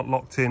hedgehogs aren't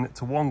locked in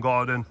to one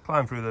garden.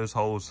 Climb through those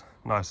holes,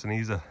 nice and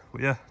easy.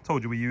 But yeah,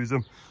 told you we use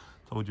them,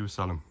 told you we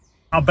sell them.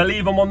 I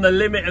believe I'm on the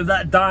limit of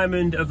that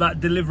diamond, of that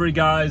delivery,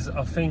 guys.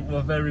 I think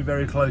we're very,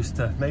 very close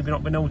to maybe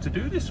not being able to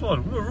do this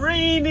one. We're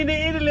reining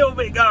it in a little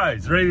bit,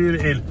 guys. Reining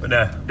it in. But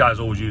no,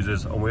 guys always use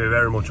us and we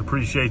very much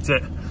appreciate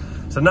it.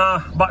 So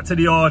now, back to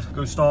the yard.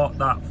 Go start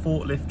that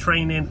forklift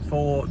training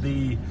for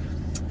the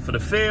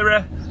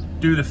theory.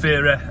 Do the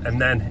theory and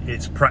then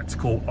it's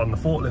practical on the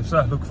forklift.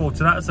 So look forward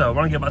to that. So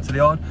when I get back to the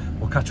yard,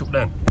 we'll catch up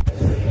then.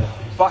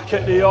 Back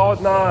at the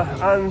yard now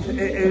and it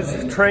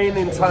is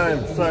training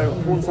time, so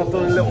once I've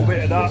done a little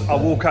bit of that I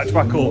will catch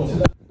back up.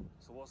 So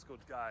what's good,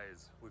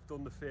 guys? We've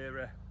done the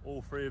theory.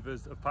 All 3 of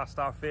us have passed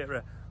our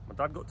theory. My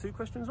dad got 2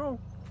 questions wrong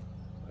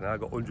and I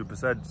got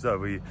 100%,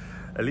 so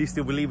at least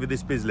he'll be leaving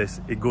this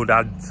business in good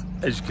hands.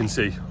 As you can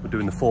see, we're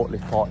doing the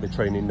forklift part of the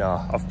training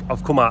now.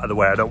 I've come out of the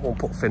way. I don't want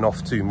to put Finn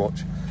off too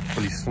much,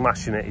 but he's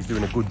smashing it. He's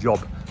doing a good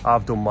job.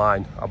 I've done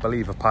mine. I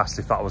believe I passed,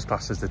 if that was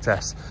passed as the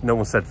test. No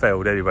one said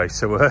failed anyway,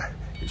 so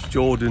it's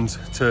Jordan's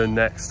turn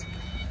next.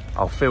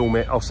 I'll film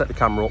it, I'll set the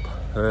camera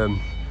up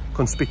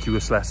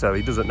conspicuously so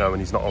he doesn't know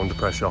and he's not under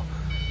pressure,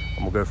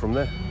 and we'll go from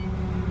there.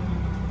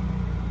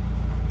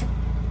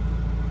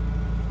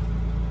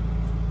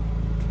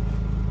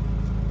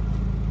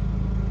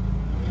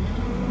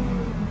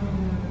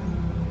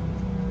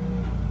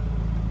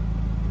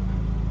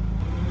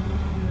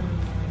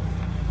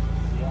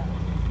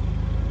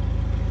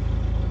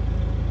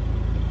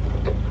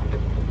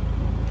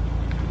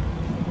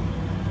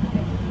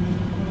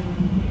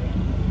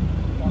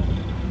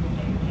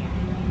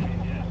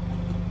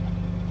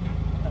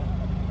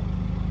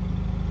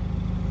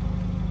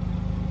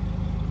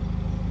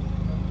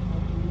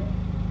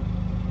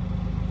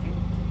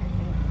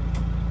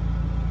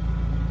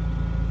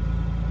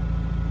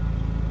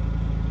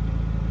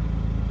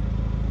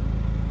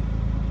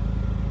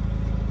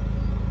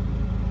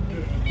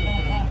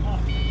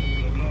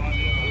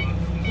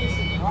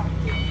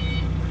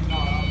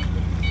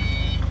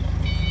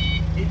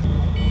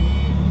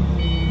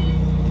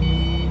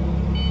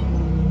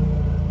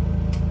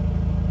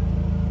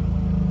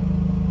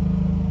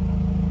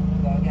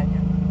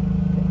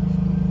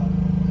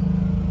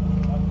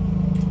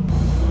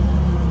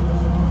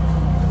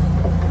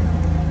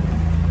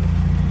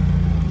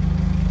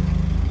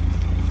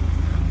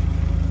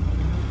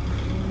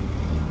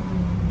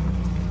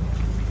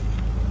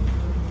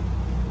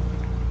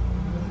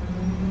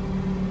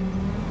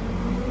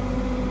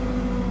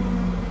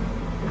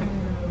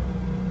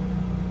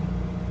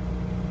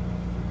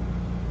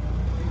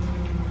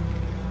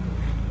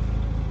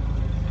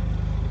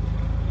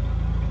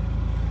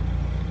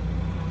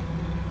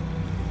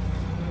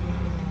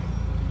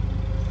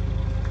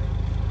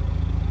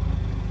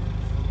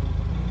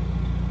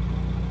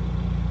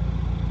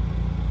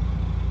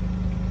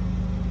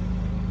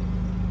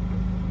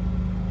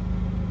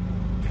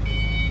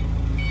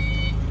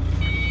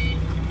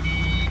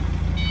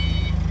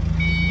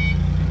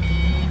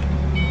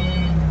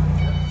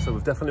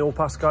 we've definitely all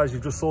passed, guys. You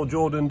just saw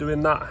Jordan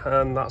doing that,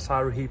 and that's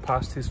how he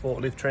passed his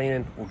forklift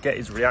training. We'll get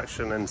his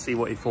reaction and see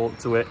what he thought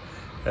to it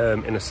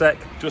in a sec.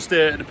 Just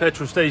here at the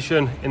petrol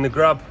station in the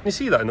Grab. Can you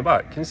see that in the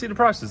back? Can you see the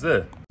prices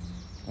there?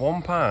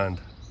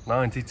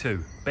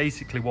 £1.92,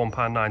 basically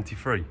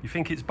 £1.93. You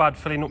think it's bad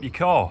filling up your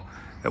car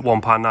at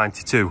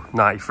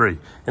 £1.92.93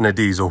 in a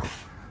diesel?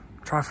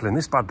 Try filling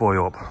this bad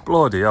boy up.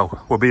 Bloody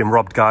hell, we're being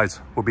robbed, guys.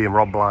 We're being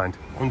robbed blind.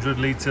 100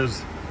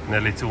 litres,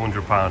 nearly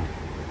 £200.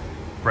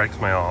 Breaks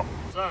my heart.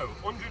 So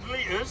 100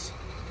 litres,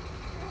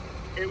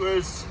 it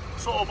was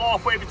sort of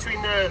halfway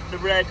between the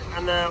red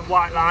and the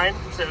white line,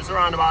 so it was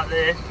around about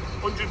there.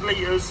 100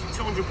 litres,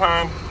 £200,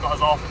 got us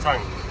half a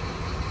tank.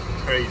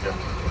 Crazy.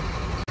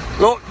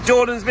 Look,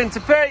 Jordan's been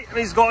to pay and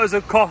he's got us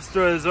a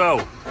Costa as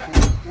well.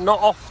 Not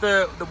off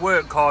the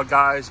work card,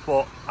 guys,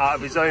 but out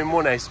of his own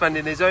money,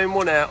 spending his own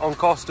money on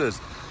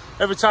Costas.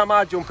 Every time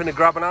I jump in a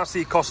Grab and I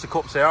see Costa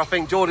cups here, I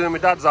think Jordan and my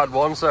dad's had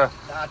one, so...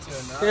 Our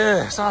turn now.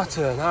 Yeah, it's our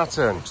turn, our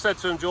turn. I said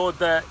to him, Jordan,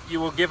 that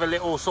you will give a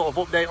little sort of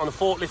update on the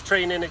forklift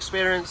training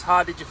experience.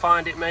 How did you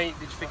find it, mate?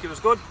 Did you think it was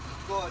good?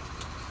 Good.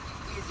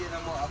 Easier than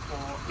what I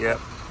thought. Yep.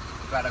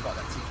 Glad I got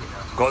that ticket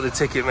now. Got the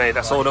ticket, mate.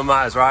 That's all that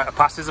matters, right? A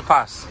pass is a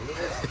pass.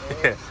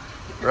 Yeah.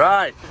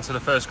 Right, to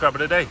the first Grab of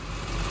the day.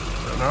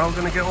 So now I'm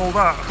going to get all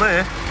that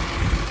there.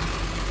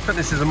 I think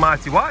this is a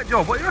mighty white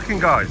job. What do you reckon,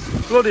 guys?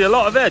 Bloody a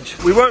lot of edge.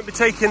 We won't be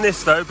taking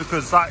this though,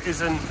 because that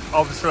isn't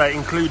obviously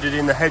included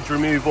in the hedge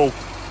removal.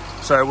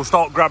 So we'll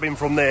start grabbing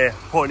from there,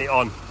 putting it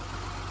on.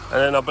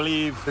 And then I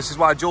believe this is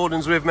why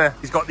Jordan's with me.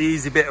 He's got the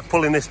easy bit of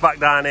pulling this back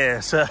down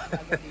here. So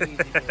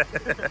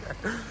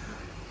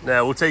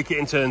now we'll take it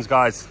in turns,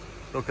 guys.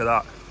 Look at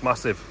that,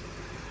 massive.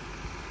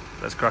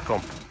 Let's crack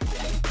on.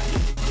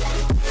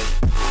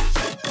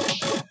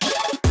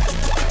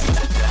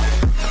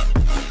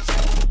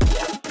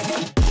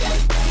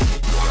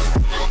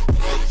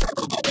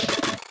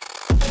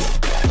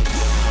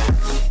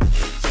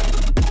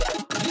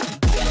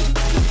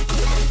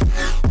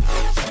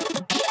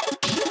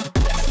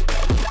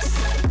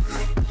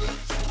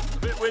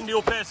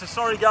 Up here, so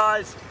sorry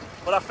guys,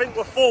 but I think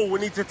we're full. We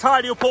need to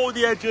tidy up all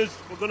the edges.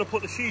 We're going to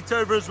put the sheet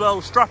over as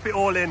well, strap it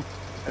all in,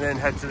 and then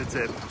head to the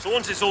tip. So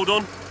once it's all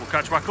done, we'll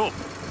catch back up.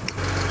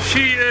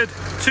 Sheeted,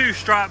 2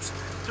 straps,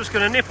 just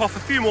going to nip off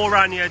a few more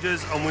around the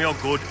edges and we are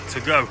good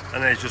to go.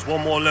 And there's just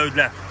one more load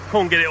left.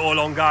 Can't get it all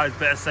on, guys,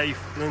 better safe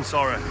than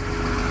sorry.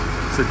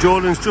 So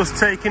Jordan's just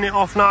taking it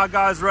off now,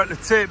 guys. We're at the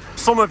tip.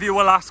 Some of you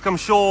will ask, I'm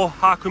sure,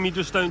 how come you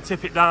just don't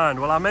tip it down?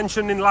 Well, I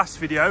mentioned in the last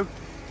video,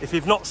 if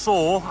you've not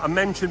saw, I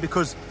mentioned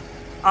because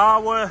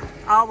our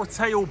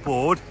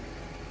tailboard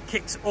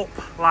kicks up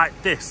like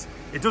this.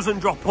 It doesn't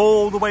drop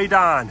all the way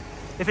down.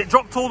 If it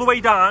dropped all the way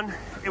down,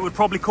 it would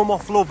probably come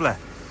off lovely,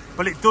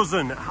 but it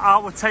doesn't.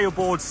 Our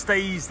tailboard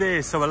stays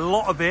there, so a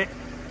lot of it,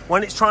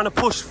 when it's trying to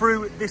push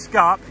through this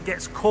gap, it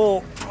gets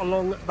caught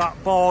along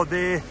that bar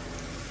there.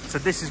 So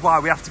this is why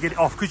we have to get it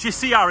off, because you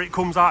see how it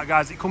comes out,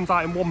 guys. It comes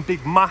out in one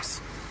big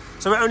mass,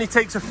 so it only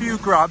takes a few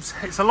grabs.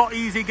 It's a lot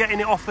easier getting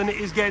it off than it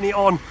is getting it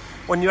on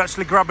when you're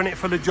actually grabbing it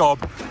for the job.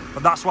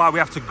 But that's why we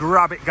have to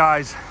grab it,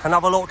 guys, and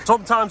have a look.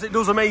 Sometimes it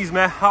does amaze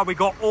me how we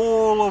got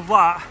all of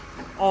that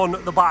on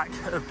the back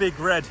of Big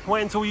Red.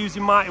 Wait until we're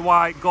using Mighty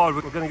White. God,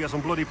 we're going to get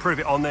some bloody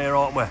privet on there,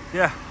 aren't we?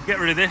 Yeah, get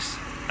rid of this,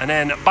 and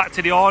then back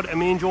to the yard, and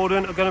me and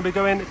Jordan are going to be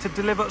going to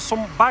deliver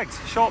some bags,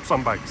 sharp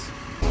sandbags.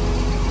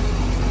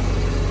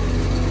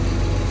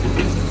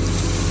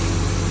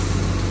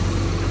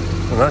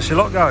 And that's your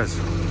lot, guys.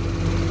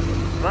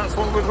 That's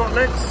what we've got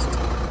next.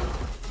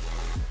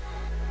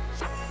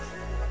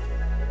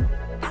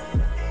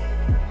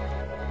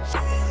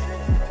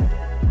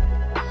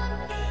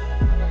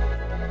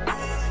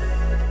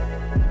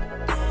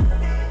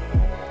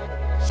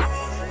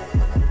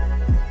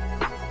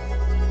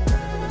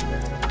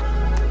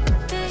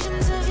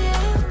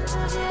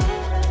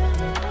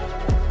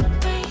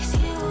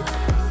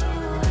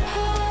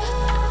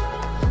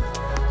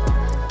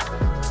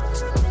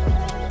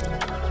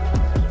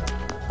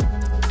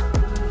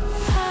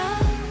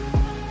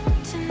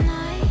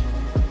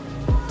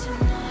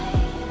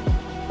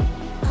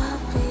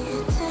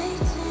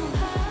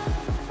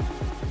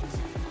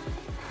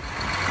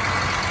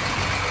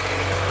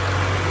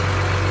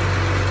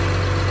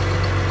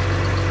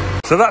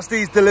 So that's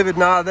these delivered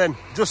now then.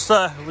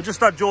 We just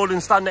had Jordan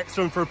stand next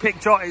to him for a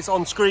picture. It's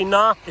on screen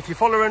now. If you're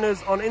following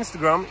us on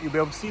Instagram, you'll be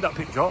able to see that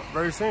picture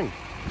very soon.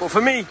 But for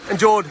me and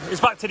Jordan,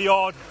 it's back to the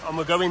yard and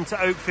we're going to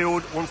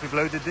Oakfield once we've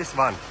loaded this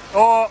van.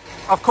 Oh,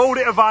 I've called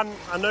it a van.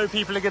 I know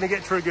people are going to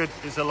get triggered.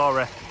 It's a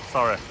lorry.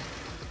 Sorry.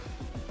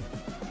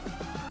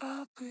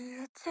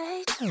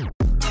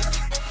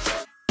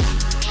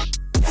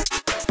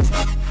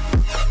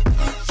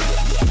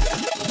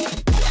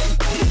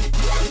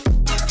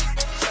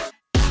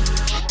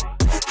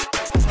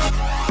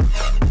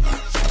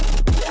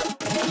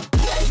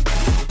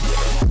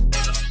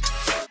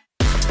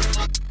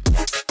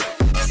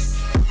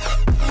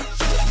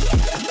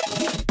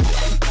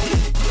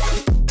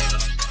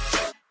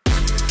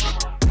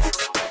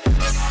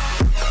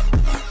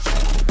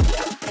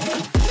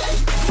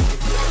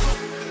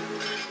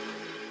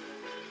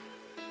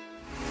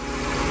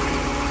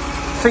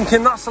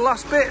 thinking that's the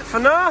last bit for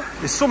now.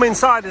 There's some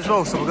inside as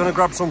well, so we're going to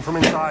grab some from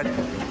inside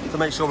to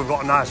make sure we've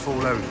got a nice full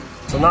load.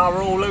 So now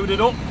we're all loaded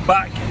up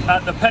back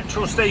at the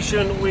petrol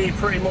station. We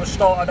pretty much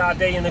started our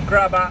day in the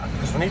grab at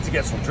because we need to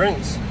get some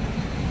drinks.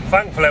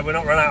 Thankfully we're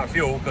not running out of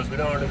fuel because we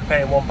don't want to be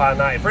paying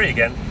 £1.93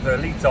 again per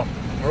litre.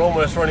 We're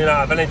almost running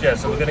out of energy,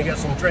 so we're going to get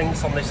some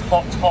drinks on this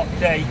hot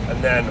day,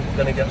 and then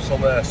we're going to get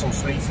some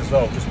sweets as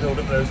well. Just build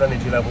up those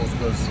energy levels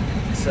because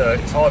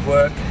it's hard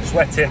work,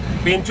 sweating.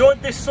 We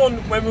enjoyed this sun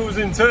when we was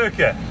in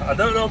Turkey. I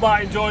don't know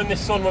about enjoying this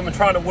sun when we're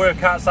trying to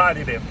work outside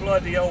of it.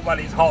 Bloody hell, man,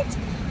 it's hot.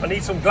 I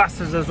need some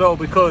glasses as well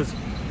because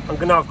I'm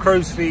going to have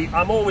crow's feet.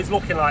 I'm always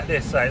looking like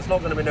this, so it's not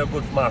going to be no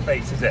good for my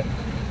face, is it?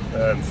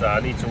 So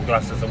I need some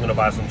glasses. I'm going to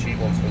buy some cheap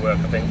ones for work,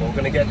 I think. But we're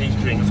going to get these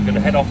drinks. We're going to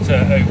head off to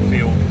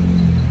Oakfield.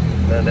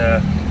 And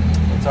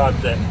what time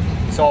is it?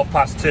 It's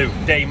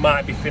 2:30. Day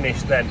might be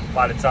finished then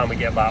by the time we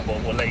get back, but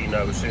we'll let you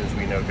know as soon as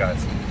we know,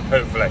 guys.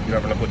 Hopefully you're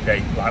having a good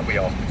day like we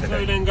are today.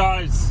 So then,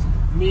 guys,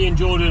 me and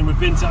Jordan, we've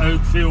been to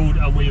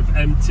Oakfield and we've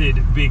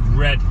emptied Big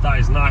Red. That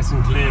is nice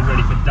and clear,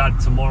 ready for Dad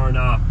tomorrow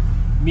now.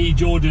 Me,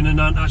 Jordan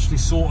and Ant actually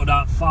sorted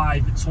out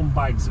 5 ton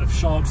bags of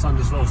sharp sand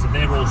as well, so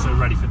they're also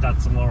ready for Dad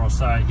tomorrow.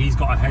 So he's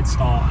got a head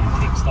start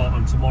and kick start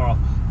on tomorrow.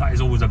 That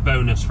is always a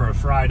bonus for a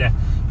Friday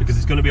because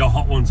it's going to be a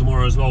hot one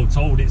tomorrow as well.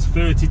 Told it's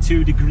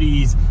 32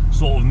 degrees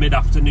sort of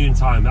mid-afternoon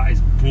time. That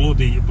is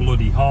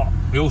bloody hot.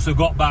 We also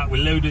got back,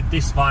 we loaded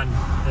this van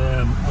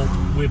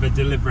up with a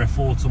delivery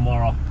for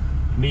tomorrow.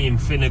 Me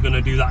and Finn are going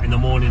to do that in the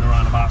morning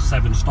around about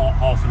 7, start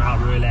half an hour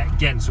early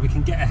again, so we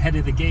can get ahead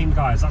of the game,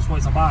 guys. That's what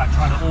it's about,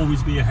 trying to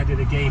always be ahead of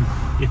the game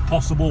if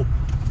possible.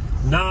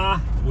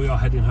 Nah, we are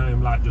heading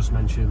home like just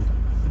mentioned.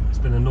 It's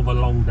been another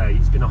long day.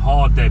 It's been a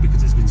hard day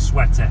because it's been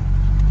sweaty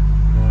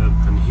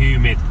and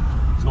humid.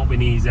 It's not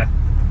been easy.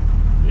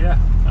 Yeah,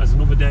 that's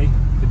another day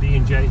for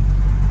D&J.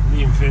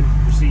 Me and Finn,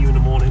 we'll see you in the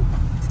morning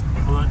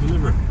on that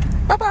delivery.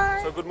 Bye-bye.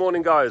 So good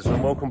morning, guys,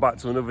 and welcome back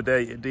to another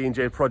day at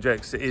D&J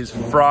Projects. It is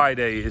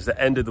Friday, it's the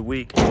end of the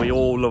week, and we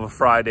all love a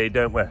Friday,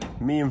 don't we?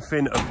 Me and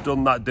Finn have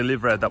done that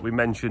delivery that we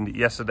mentioned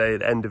yesterday, at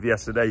the end of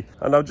yesterday,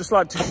 and I'd just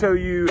like to show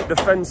you the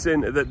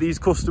fencing that these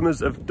customers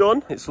have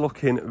done. It's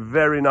looking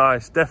very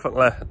nice,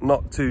 definitely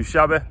not too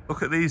shabby.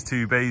 Look at these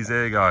 2 bays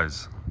here,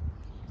 guys.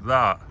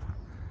 That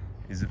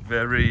is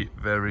very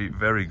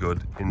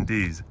good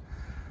indeed.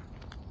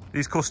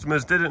 These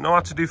customers didn't know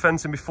how to do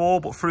fencing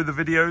before, but through the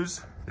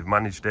videos, they've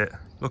managed it.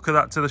 Look at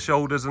that to the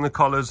shoulders and the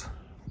collars.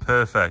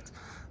 Perfect.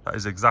 That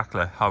is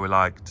exactly how we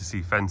like to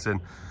see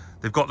fencing.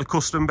 They've got the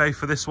custom bay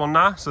for this one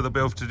now, so they'll be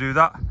able to do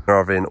that. They're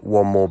having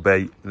one more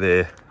bay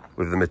there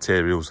with the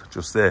materials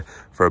just there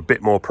for a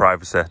bit more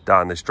privacy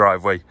down this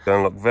driveway.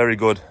 Gonna look very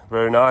good,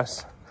 very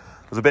nice.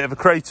 There's a bit of a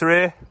crater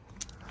here.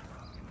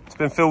 It's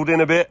been filled in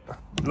a bit.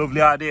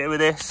 Lovely idea with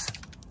this.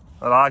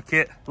 I like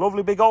it.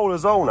 Lovely big hole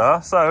as well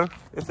now, so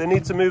if they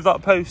need to move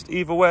that post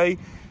either way,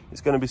 it's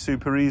going to be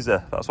super easy.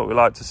 That's what we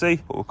like to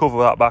see. But we'll cover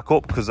that back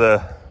up because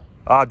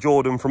our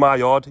Jordan from our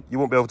yard, you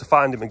won't be able to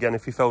find him again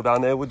if he fell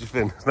down there, would you,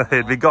 Finn?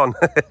 He'd be gone.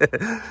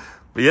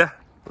 But yeah,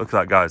 look at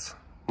that, guys.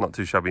 Not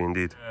too shabby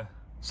indeed.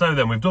 So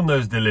then, we've done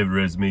those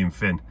deliveries, me and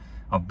Finn.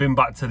 I've been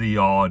back to the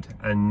yard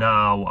and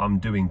now I'm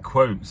doing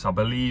quotes. I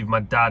believe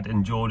my dad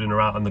and Jordan are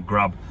out on the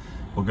grab.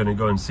 We're going to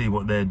go and see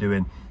what they're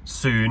doing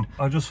soon.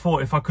 I just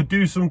thought if I could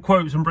do some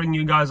quotes and bring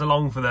you guys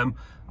along for them,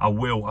 I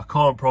will. I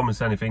can't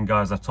promise anything,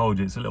 guys. I told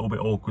you it's a little bit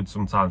awkward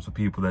sometimes for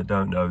people that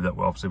don't know that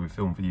obviously we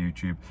film for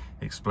YouTube,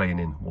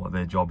 explaining what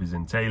their job is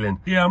entailing.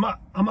 Yeah,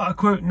 I'm at a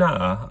quote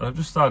now, and I've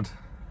just had,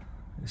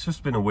 it's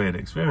just been a weird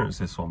experience,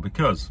 this one,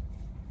 because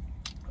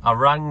I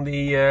rang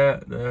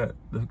the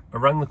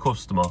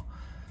customer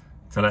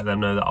to let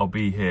them know that I'll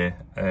be here,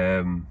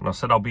 and I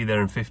said I'll be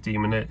there in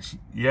 15 minutes.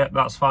 Yeah,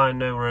 that's fine,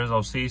 no worries,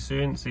 I'll see you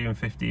soon. See you in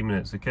 15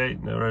 minutes, okay,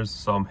 no worries.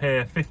 So I'm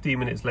here. 15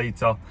 minutes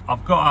later,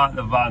 I've got out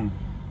the van,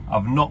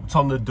 I've knocked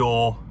on the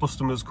door,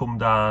 customers come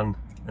down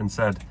and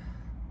said,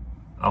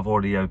 I've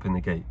already opened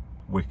the gate.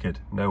 Wicked,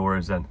 no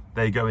worries then.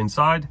 They go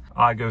inside,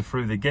 I go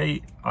through the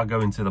gate, I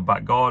go into the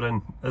back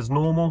garden as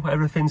normal.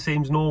 Everything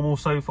seems normal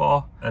so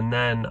far. And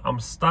then I'm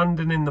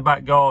standing in the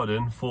back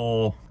garden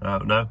for, I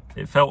don't know,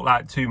 it felt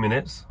like 2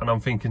 minutes. And I'm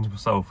thinking to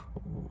myself,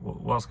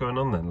 what's going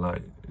on then?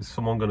 Like, is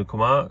someone going to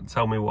come out and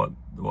tell me what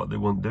they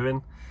want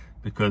doing?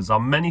 Because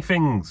I'm many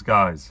things,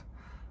 guys.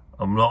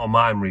 I'm not a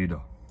mind reader.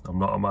 I'm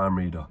not a mind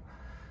reader.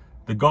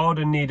 The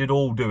garden needed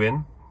all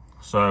doing.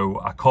 So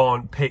I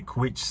can't pick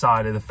which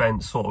side of the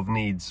fence sort of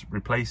needs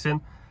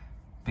replacing,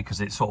 because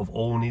it sort of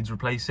all needs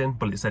replacing,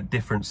 but it's at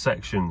different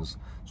sections.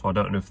 So I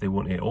don't know if they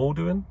want it all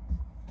doing.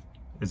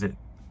 Is it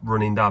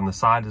running down the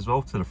side as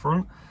well to the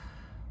front?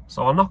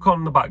 So I knock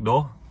on the back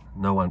door,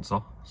 no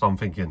answer. So I'm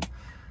thinking,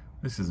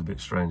 this is a bit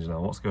strange now.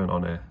 What's going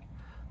on here?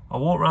 I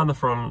walk around the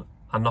front,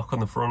 I knock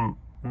on the front,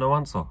 no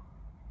answer.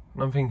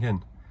 And I'm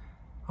thinking,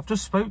 I've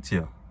just spoke to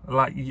you.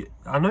 Like,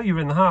 I know you're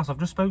in the house, I've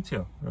just spoke to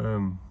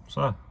you.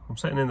 So I'm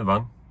sitting in the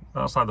van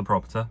outside the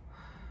property.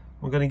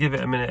 We're going to give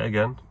it a minute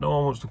again. No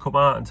one wants to come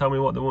out and tell me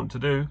what they want to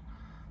do.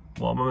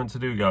 What am I meant to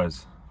do,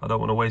 guys? I don't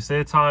want to waste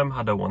their time.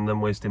 I don't want them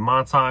wasting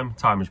my time.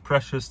 Time is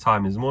precious.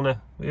 Time is money.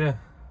 But yeah,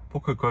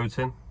 put a quote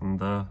in, and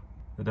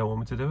they don't want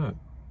me to do it.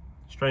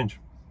 Strange.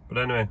 But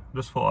anyway,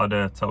 just thought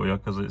I'd tell you,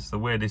 because it's the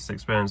weirdest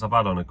experience I've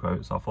had on a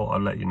quote, so I thought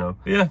I'd let you know.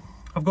 But yeah,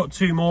 I've got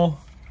 2 more.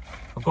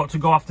 I've got to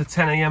go after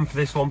 10 AM for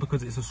this one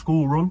because it's a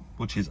school run,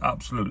 which is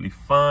absolutely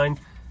fine.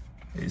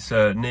 It's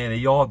near the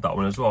yard, that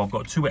one as well. I've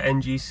got 2 at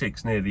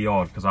NG6 near the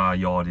yard because our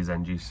yard is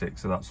NG6,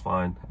 so that's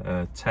fine.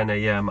 10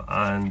 AM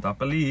and I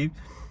believe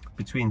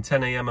between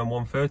 10 AM and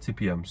 1:30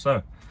 PM.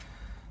 So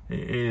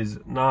it is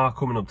now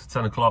coming up to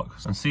 10 o'clock.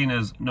 And seeing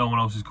as no one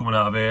else is coming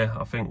out of here,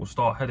 I think we'll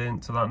start heading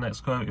to that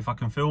next quote. If I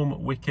can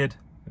film, wicked.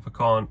 If I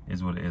can't,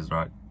 is what it is,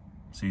 right?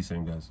 See you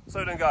soon, guys.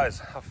 So then,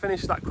 guys, I've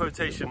finished that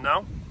quotation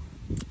now.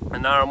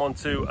 And now I'm on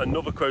to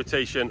another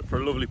quotation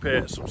for a lovely pair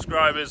of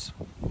subscribers.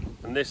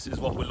 And this is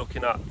what we're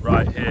looking at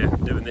right here,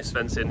 doing this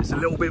fencing. It's a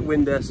little bit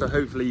windy, so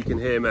hopefully you can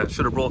hear me. I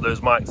should have brought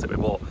those mics that we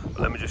bought, but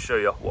let me just show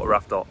you what we're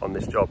after on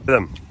this job.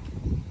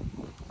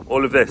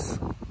 All of this,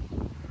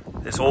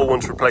 it's all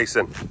wants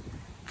replacing.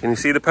 Can you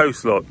see the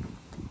posts? Look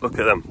at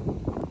them.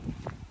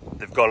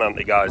 They've gone, haven't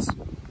they, guys?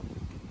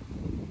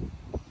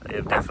 They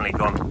have definitely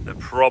gone. They're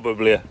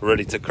probably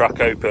ready to crack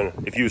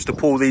open. If you was to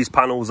pull these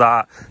panels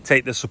out,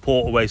 take the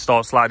support away,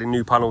 start sliding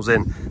new panels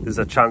in, there's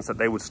a chance that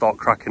they would start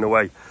cracking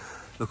away.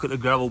 Look at the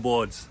gravel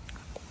boards.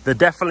 They're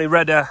definitely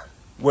ready.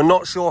 We're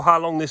not sure how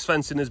long this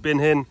fencing has been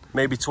in.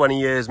 Maybe 20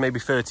 years, maybe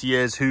 30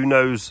 years, who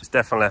knows? It's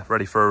definitely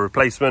ready for a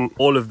replacement.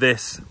 All of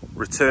this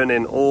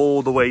returning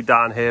all the way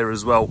down here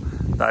as well.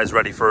 That is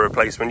ready for a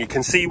replacement. You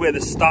can see where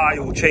the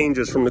style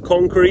changes from the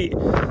concrete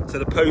to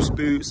the post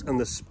boots and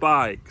the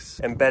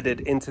spikes embedded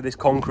into this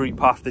concrete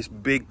path, this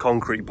big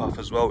concrete path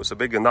as well. It's a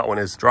big one, that one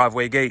is.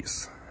 Driveway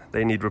gates,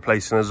 they need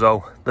replacing as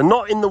well. They're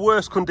not in the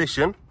worst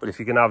condition, but if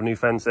you can have new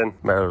fencing,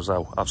 may as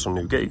well have some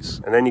new gates.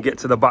 And then you get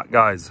to the back,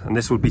 guys, and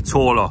this would be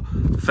taller.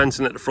 The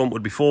fencing at the front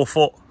would be 4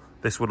 foot.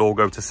 This would all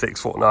go to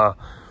 6 foot now.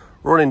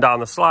 Running down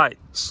the slight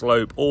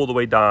slope all the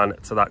way down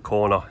to that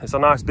corner. It's a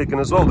nice big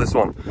one as well, this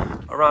one.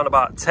 Around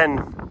about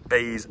 10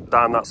 bays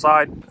down that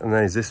side. And then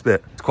there's this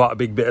bit. It's quite a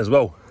big bit as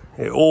well.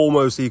 It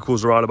almost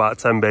equals around about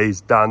 10 bays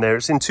down there.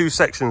 It's in 2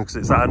 sections because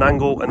it's at an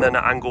angle and then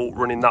an angle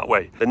running that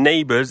way. The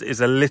neighbours is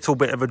a little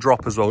bit of a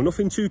drop as well.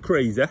 Nothing too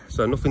crazy,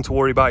 so nothing to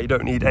worry about. You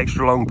don't need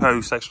extra long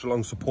posts, extra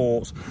long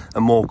supports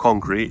and more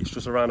concrete. It's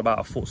just around about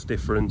a foot's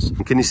difference.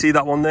 And can you see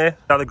that one there?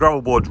 Now the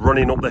gravel board's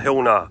running up the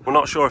hill now. We're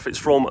not sure if it's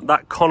from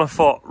that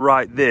conifer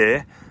right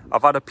there.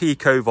 I've had a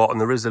peek over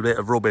and there is a bit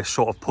of rubbish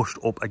sort of pushed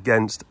up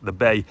against the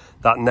bay.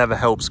 That never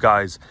helps,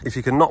 guys. If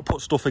you can not put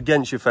stuff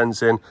against your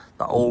fencing,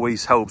 that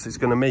always helps. It's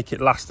going to make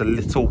it last a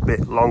little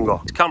bit longer.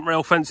 This camp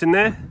rail fencing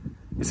there,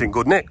 it's in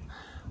good nick.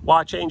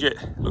 Why change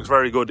it? It looks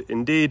very good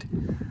indeed.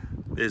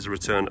 There's a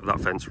return of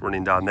that fence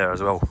running down there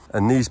as well.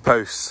 And these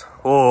posts,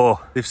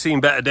 oh, they've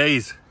seen better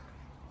days.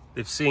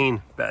 They've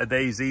seen better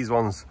days, these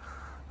ones.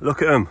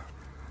 Look at them.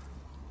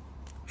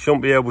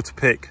 Shouldn't be able to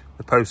pick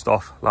the post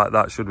off like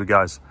that, should we,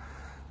 guys?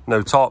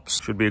 No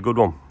tops, should be a good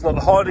one. It's not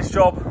the hardest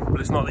job,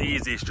 but it's not the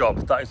easiest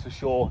job, that is for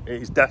sure.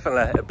 It is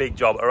definitely a big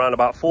job, around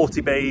about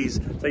 40 bays,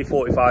 say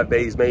 45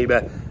 bays maybe.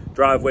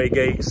 Driveway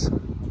gates,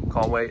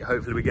 can't wait,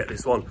 hopefully we get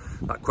this one.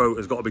 That quote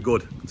has got to be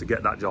good to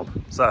get that job.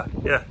 So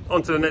yeah,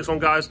 on to the next one,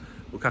 guys.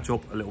 We'll catch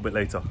up a little bit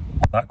later.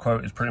 That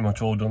quote is pretty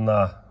much all done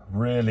there.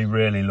 Really,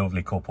 really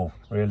lovely couple.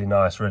 Really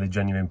nice, really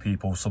genuine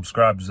people.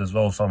 Subscribers as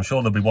well, so I'm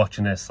sure they'll be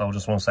watching this. I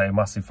just want to say a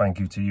massive thank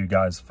you to you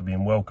guys for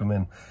being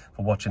welcoming,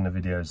 for watching the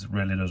videos. It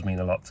really does mean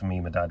a lot to me,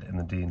 my dad, and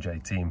the D&J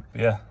team.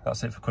 But yeah,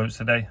 that's it for quotes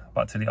today.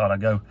 Back to the yard I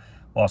go.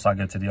 Whilst I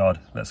go to the yard,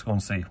 let's go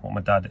and see what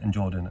my dad and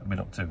Jordan have been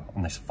up to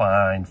on this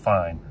fine,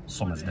 fine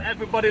summer's day.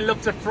 Everybody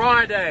look to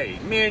Friday.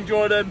 Me and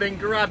Jordan have been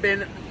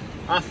grabbing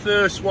our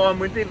first one.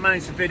 We didn't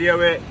manage to video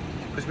it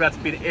because we had to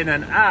be in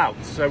and out.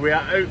 So we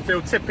are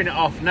outfield tipping it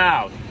off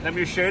now. Let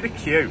me show you the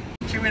queue.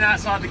 Queuing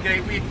outside the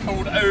gate, we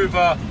pulled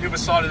over the other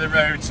side of the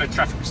road so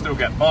traffic can still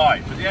get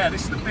by. But yeah,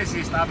 this is the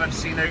busiest I've ever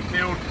seen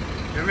outfield.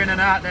 We're in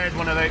and out. There's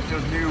one of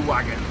outfield's new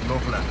wagons.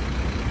 Lovely.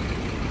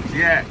 So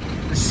yeah,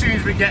 as soon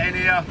as we get in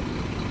here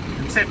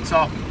and tipped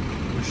off,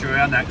 we'll show you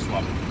our next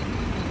one.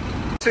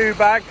 2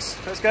 bags.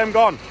 Let's get them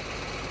gone.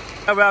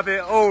 There we have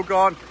it, all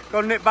gone.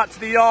 Got to nip back to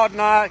the yard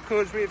now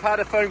because we've had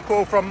a phone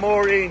call from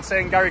Maureen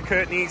saying Gary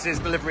Kurt needs his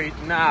delivery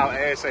now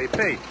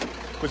ASAP.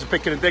 We're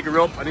picking a digger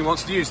up and he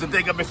wants to use the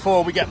digger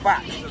before we get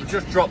back. So we've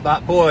just dropped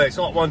that boy, it's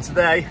hot one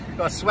today.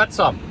 Got sweats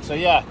on. So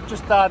yeah,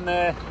 just down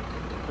there,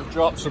 we've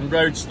dropped some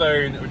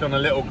roadstone, we've done a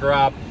little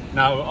grab.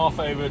 Now we're off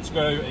over to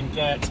go and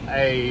get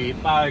a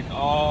bag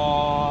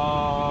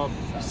of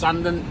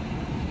sand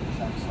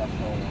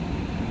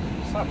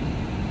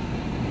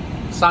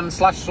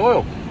slash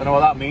soil. Don't know what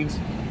that means.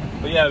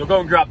 But yeah, we'll go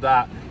and grab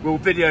that. We'll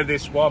video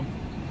this one.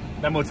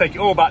 Then we'll take it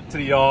all back to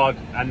the yard.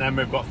 And then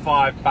we've got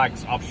 5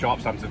 bags of sharp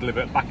sand to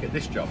deliver it back at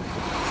this job.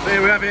 So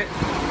there we have it.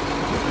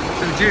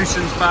 The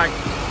Juicens bag.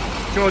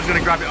 George's going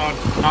to grab it on.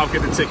 I'll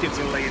give the ticket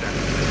to the leader.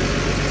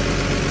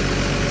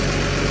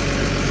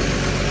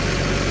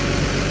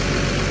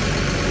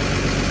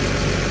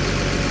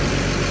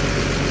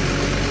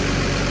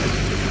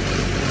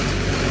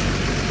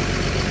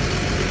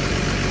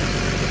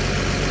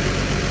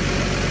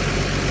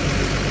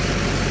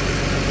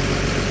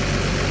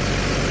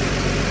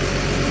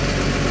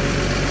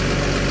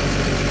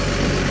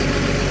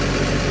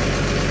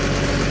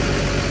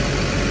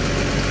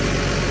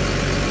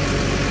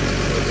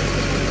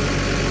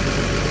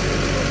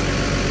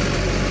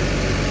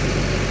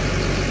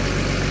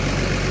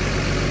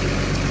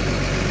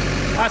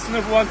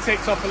 another one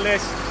ticked off the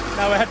list.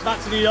 Now we're heading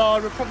back to the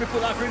yard. We'll probably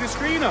put that through the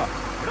screener.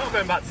 We're not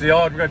going back to the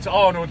yard. We're going to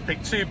Arnold to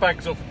pick 2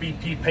 bags off of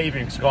BP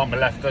paving because we can't be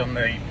left on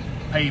the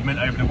pavement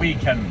over the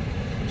weekend.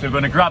 So we're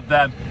going to grab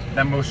them,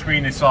 then we'll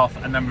screen this off,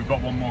 and then we've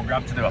got one more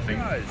grab to do, I think.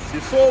 Guys,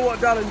 you saw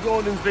what Dan and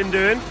Jordan's been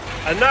doing,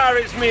 and now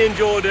it's me and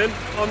Jordan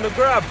on the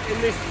grab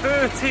in this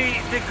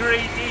 30-degree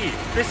heat.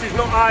 This is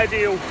not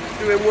ideal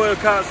doing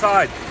work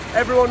outside.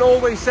 Everyone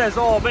always says,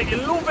 oh, I bet you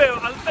love it,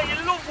 I bet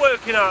you love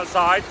working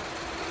outside.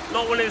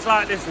 Not when it's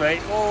like this,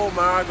 mate. Oh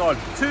my God,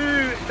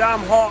 too damn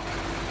hot.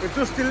 We've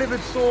just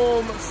delivered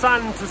some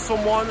sand to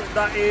someone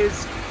that is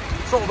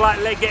sort of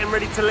like getting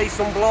ready to lay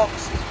some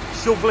blocks.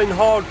 Shoveling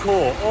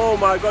hardcore. Oh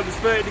my God, it's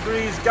 30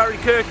 degrees. Gary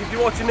Kirk, if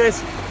you're watching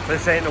this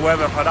ain't the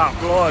weather for that.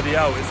 Bloody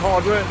hell, it's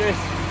hard work this.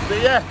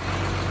 But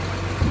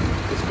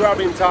yeah, it's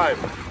grabbing time.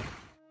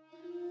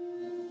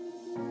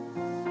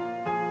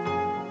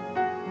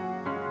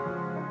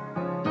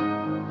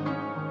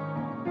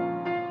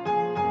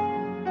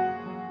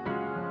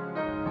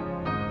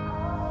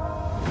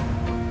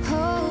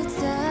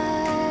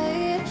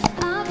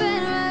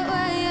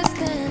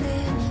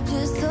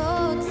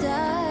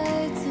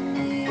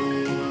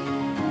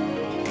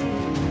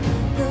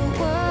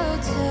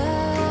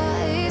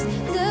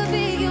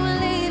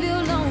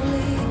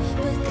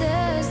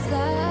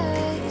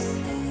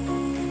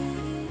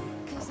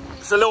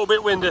 It's a little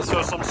bit windy, so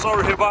I'm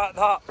sorry about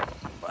that.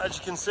 But as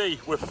you can see,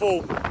 we're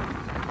full.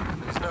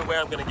 There's no way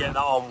I'm going to get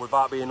that on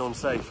without being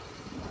unsafe.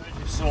 As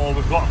you saw,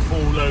 we've got a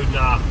full load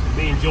now.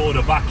 Me and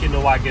Jordan are back in the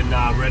wagon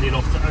now. We're heading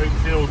off to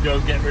Oakfield, go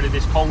get rid of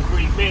this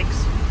concrete mix.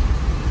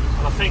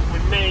 And I think we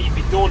may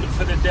be done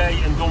for the day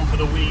and done for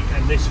the week.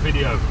 And this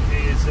video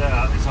is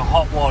it's a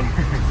hot one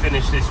to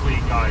finish this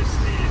week, guys.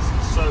 It is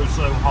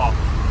so hot.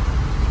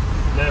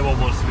 No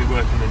one wants to be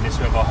working in this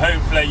weather.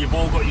 Hopefully you've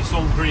all got your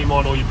sun cream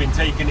on, or you've been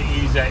taking it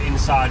easy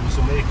inside with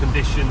some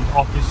air-conditioned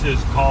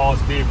offices, cars,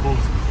 vehicles.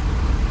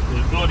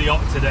 It's bloody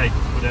hot today,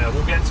 but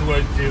we'll get to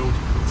Oakfield,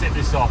 we'll tip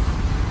this off,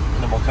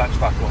 and then we'll catch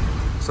back up.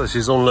 So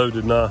she's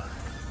unloaded now.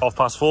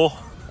 4:30.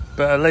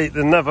 Better late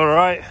than never,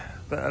 right?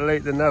 Better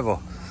late than never.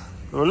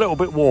 We're a little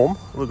bit warm.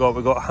 We've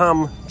got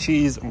ham,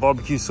 cheese, and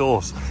barbecue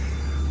sauce.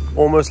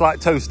 Almost like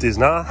toasties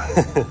now.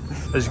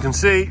 As you can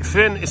see,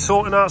 Finn is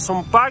sorting out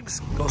some bags.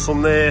 Got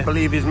some there. I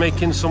believe he's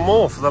making some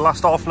more for the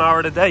last half an hour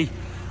of the day.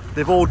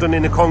 They've all done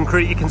in the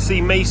concrete. You can see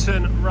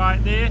Mason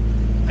right there,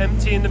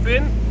 emptying the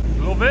bin.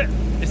 Love it.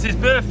 It's his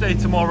birthday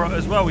tomorrow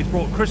as well. He's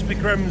brought Krispy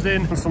Kremes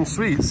in and some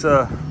sweets.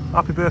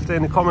 Happy birthday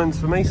in the comments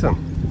for Mason.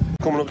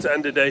 Coming up to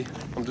end of the day,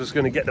 I'm just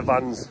going to get the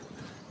vans,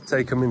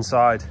 take them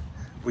inside.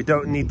 We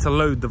don't need to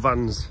load the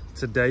vans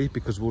today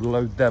because we'll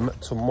load them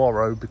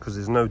tomorrow because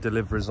there's no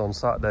deliveries on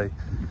Saturday.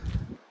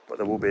 But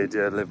there will be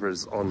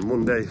deliveries on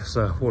Monday,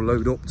 so we'll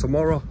load up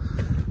tomorrow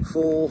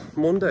for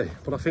Monday.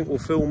 But I think we'll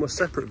film a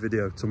separate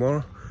video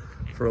tomorrow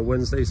for a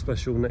Wednesday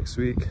special next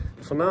week.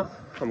 For now,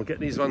 I'm gonna get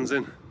these vans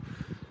in,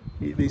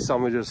 eat these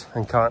sandwiches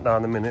and count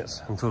down the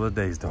minutes until the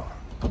day's done.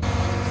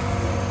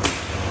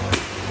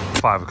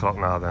 5 o'clock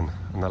now then,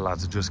 and the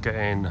lads are just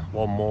getting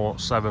one more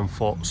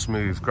 7-foot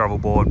smooth gravel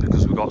board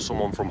because we've got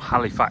someone from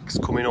Halifax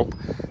coming up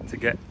to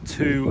get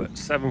 2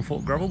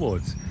 7-foot gravel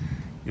boards.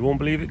 You won't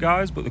believe it,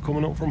 guys, but they're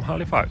coming up from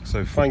Halifax.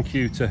 So thank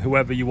you to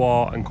whoever you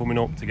are and coming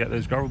up to get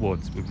those gravel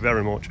boards. We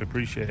very much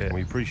appreciate it, and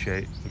we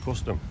appreciate the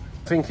custom.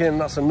 Thinking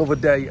that's another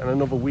day and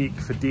another week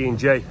for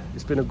D&J.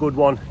 It's been a good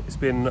one. It's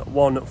been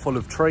one full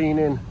of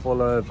training,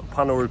 full of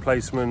panel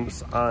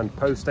replacements and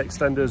post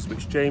extenders,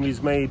 which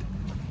Jamie's made.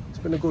 It's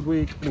been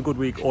a good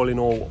week all in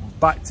all.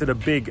 Back to the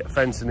big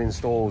fencing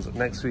installs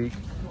next week.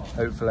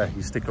 Hopefully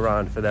you stick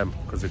around for them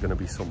because they're going to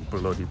be some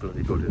bloody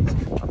good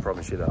ones. I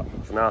promise you that.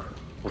 For now,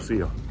 we'll see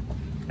you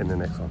in the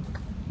next one.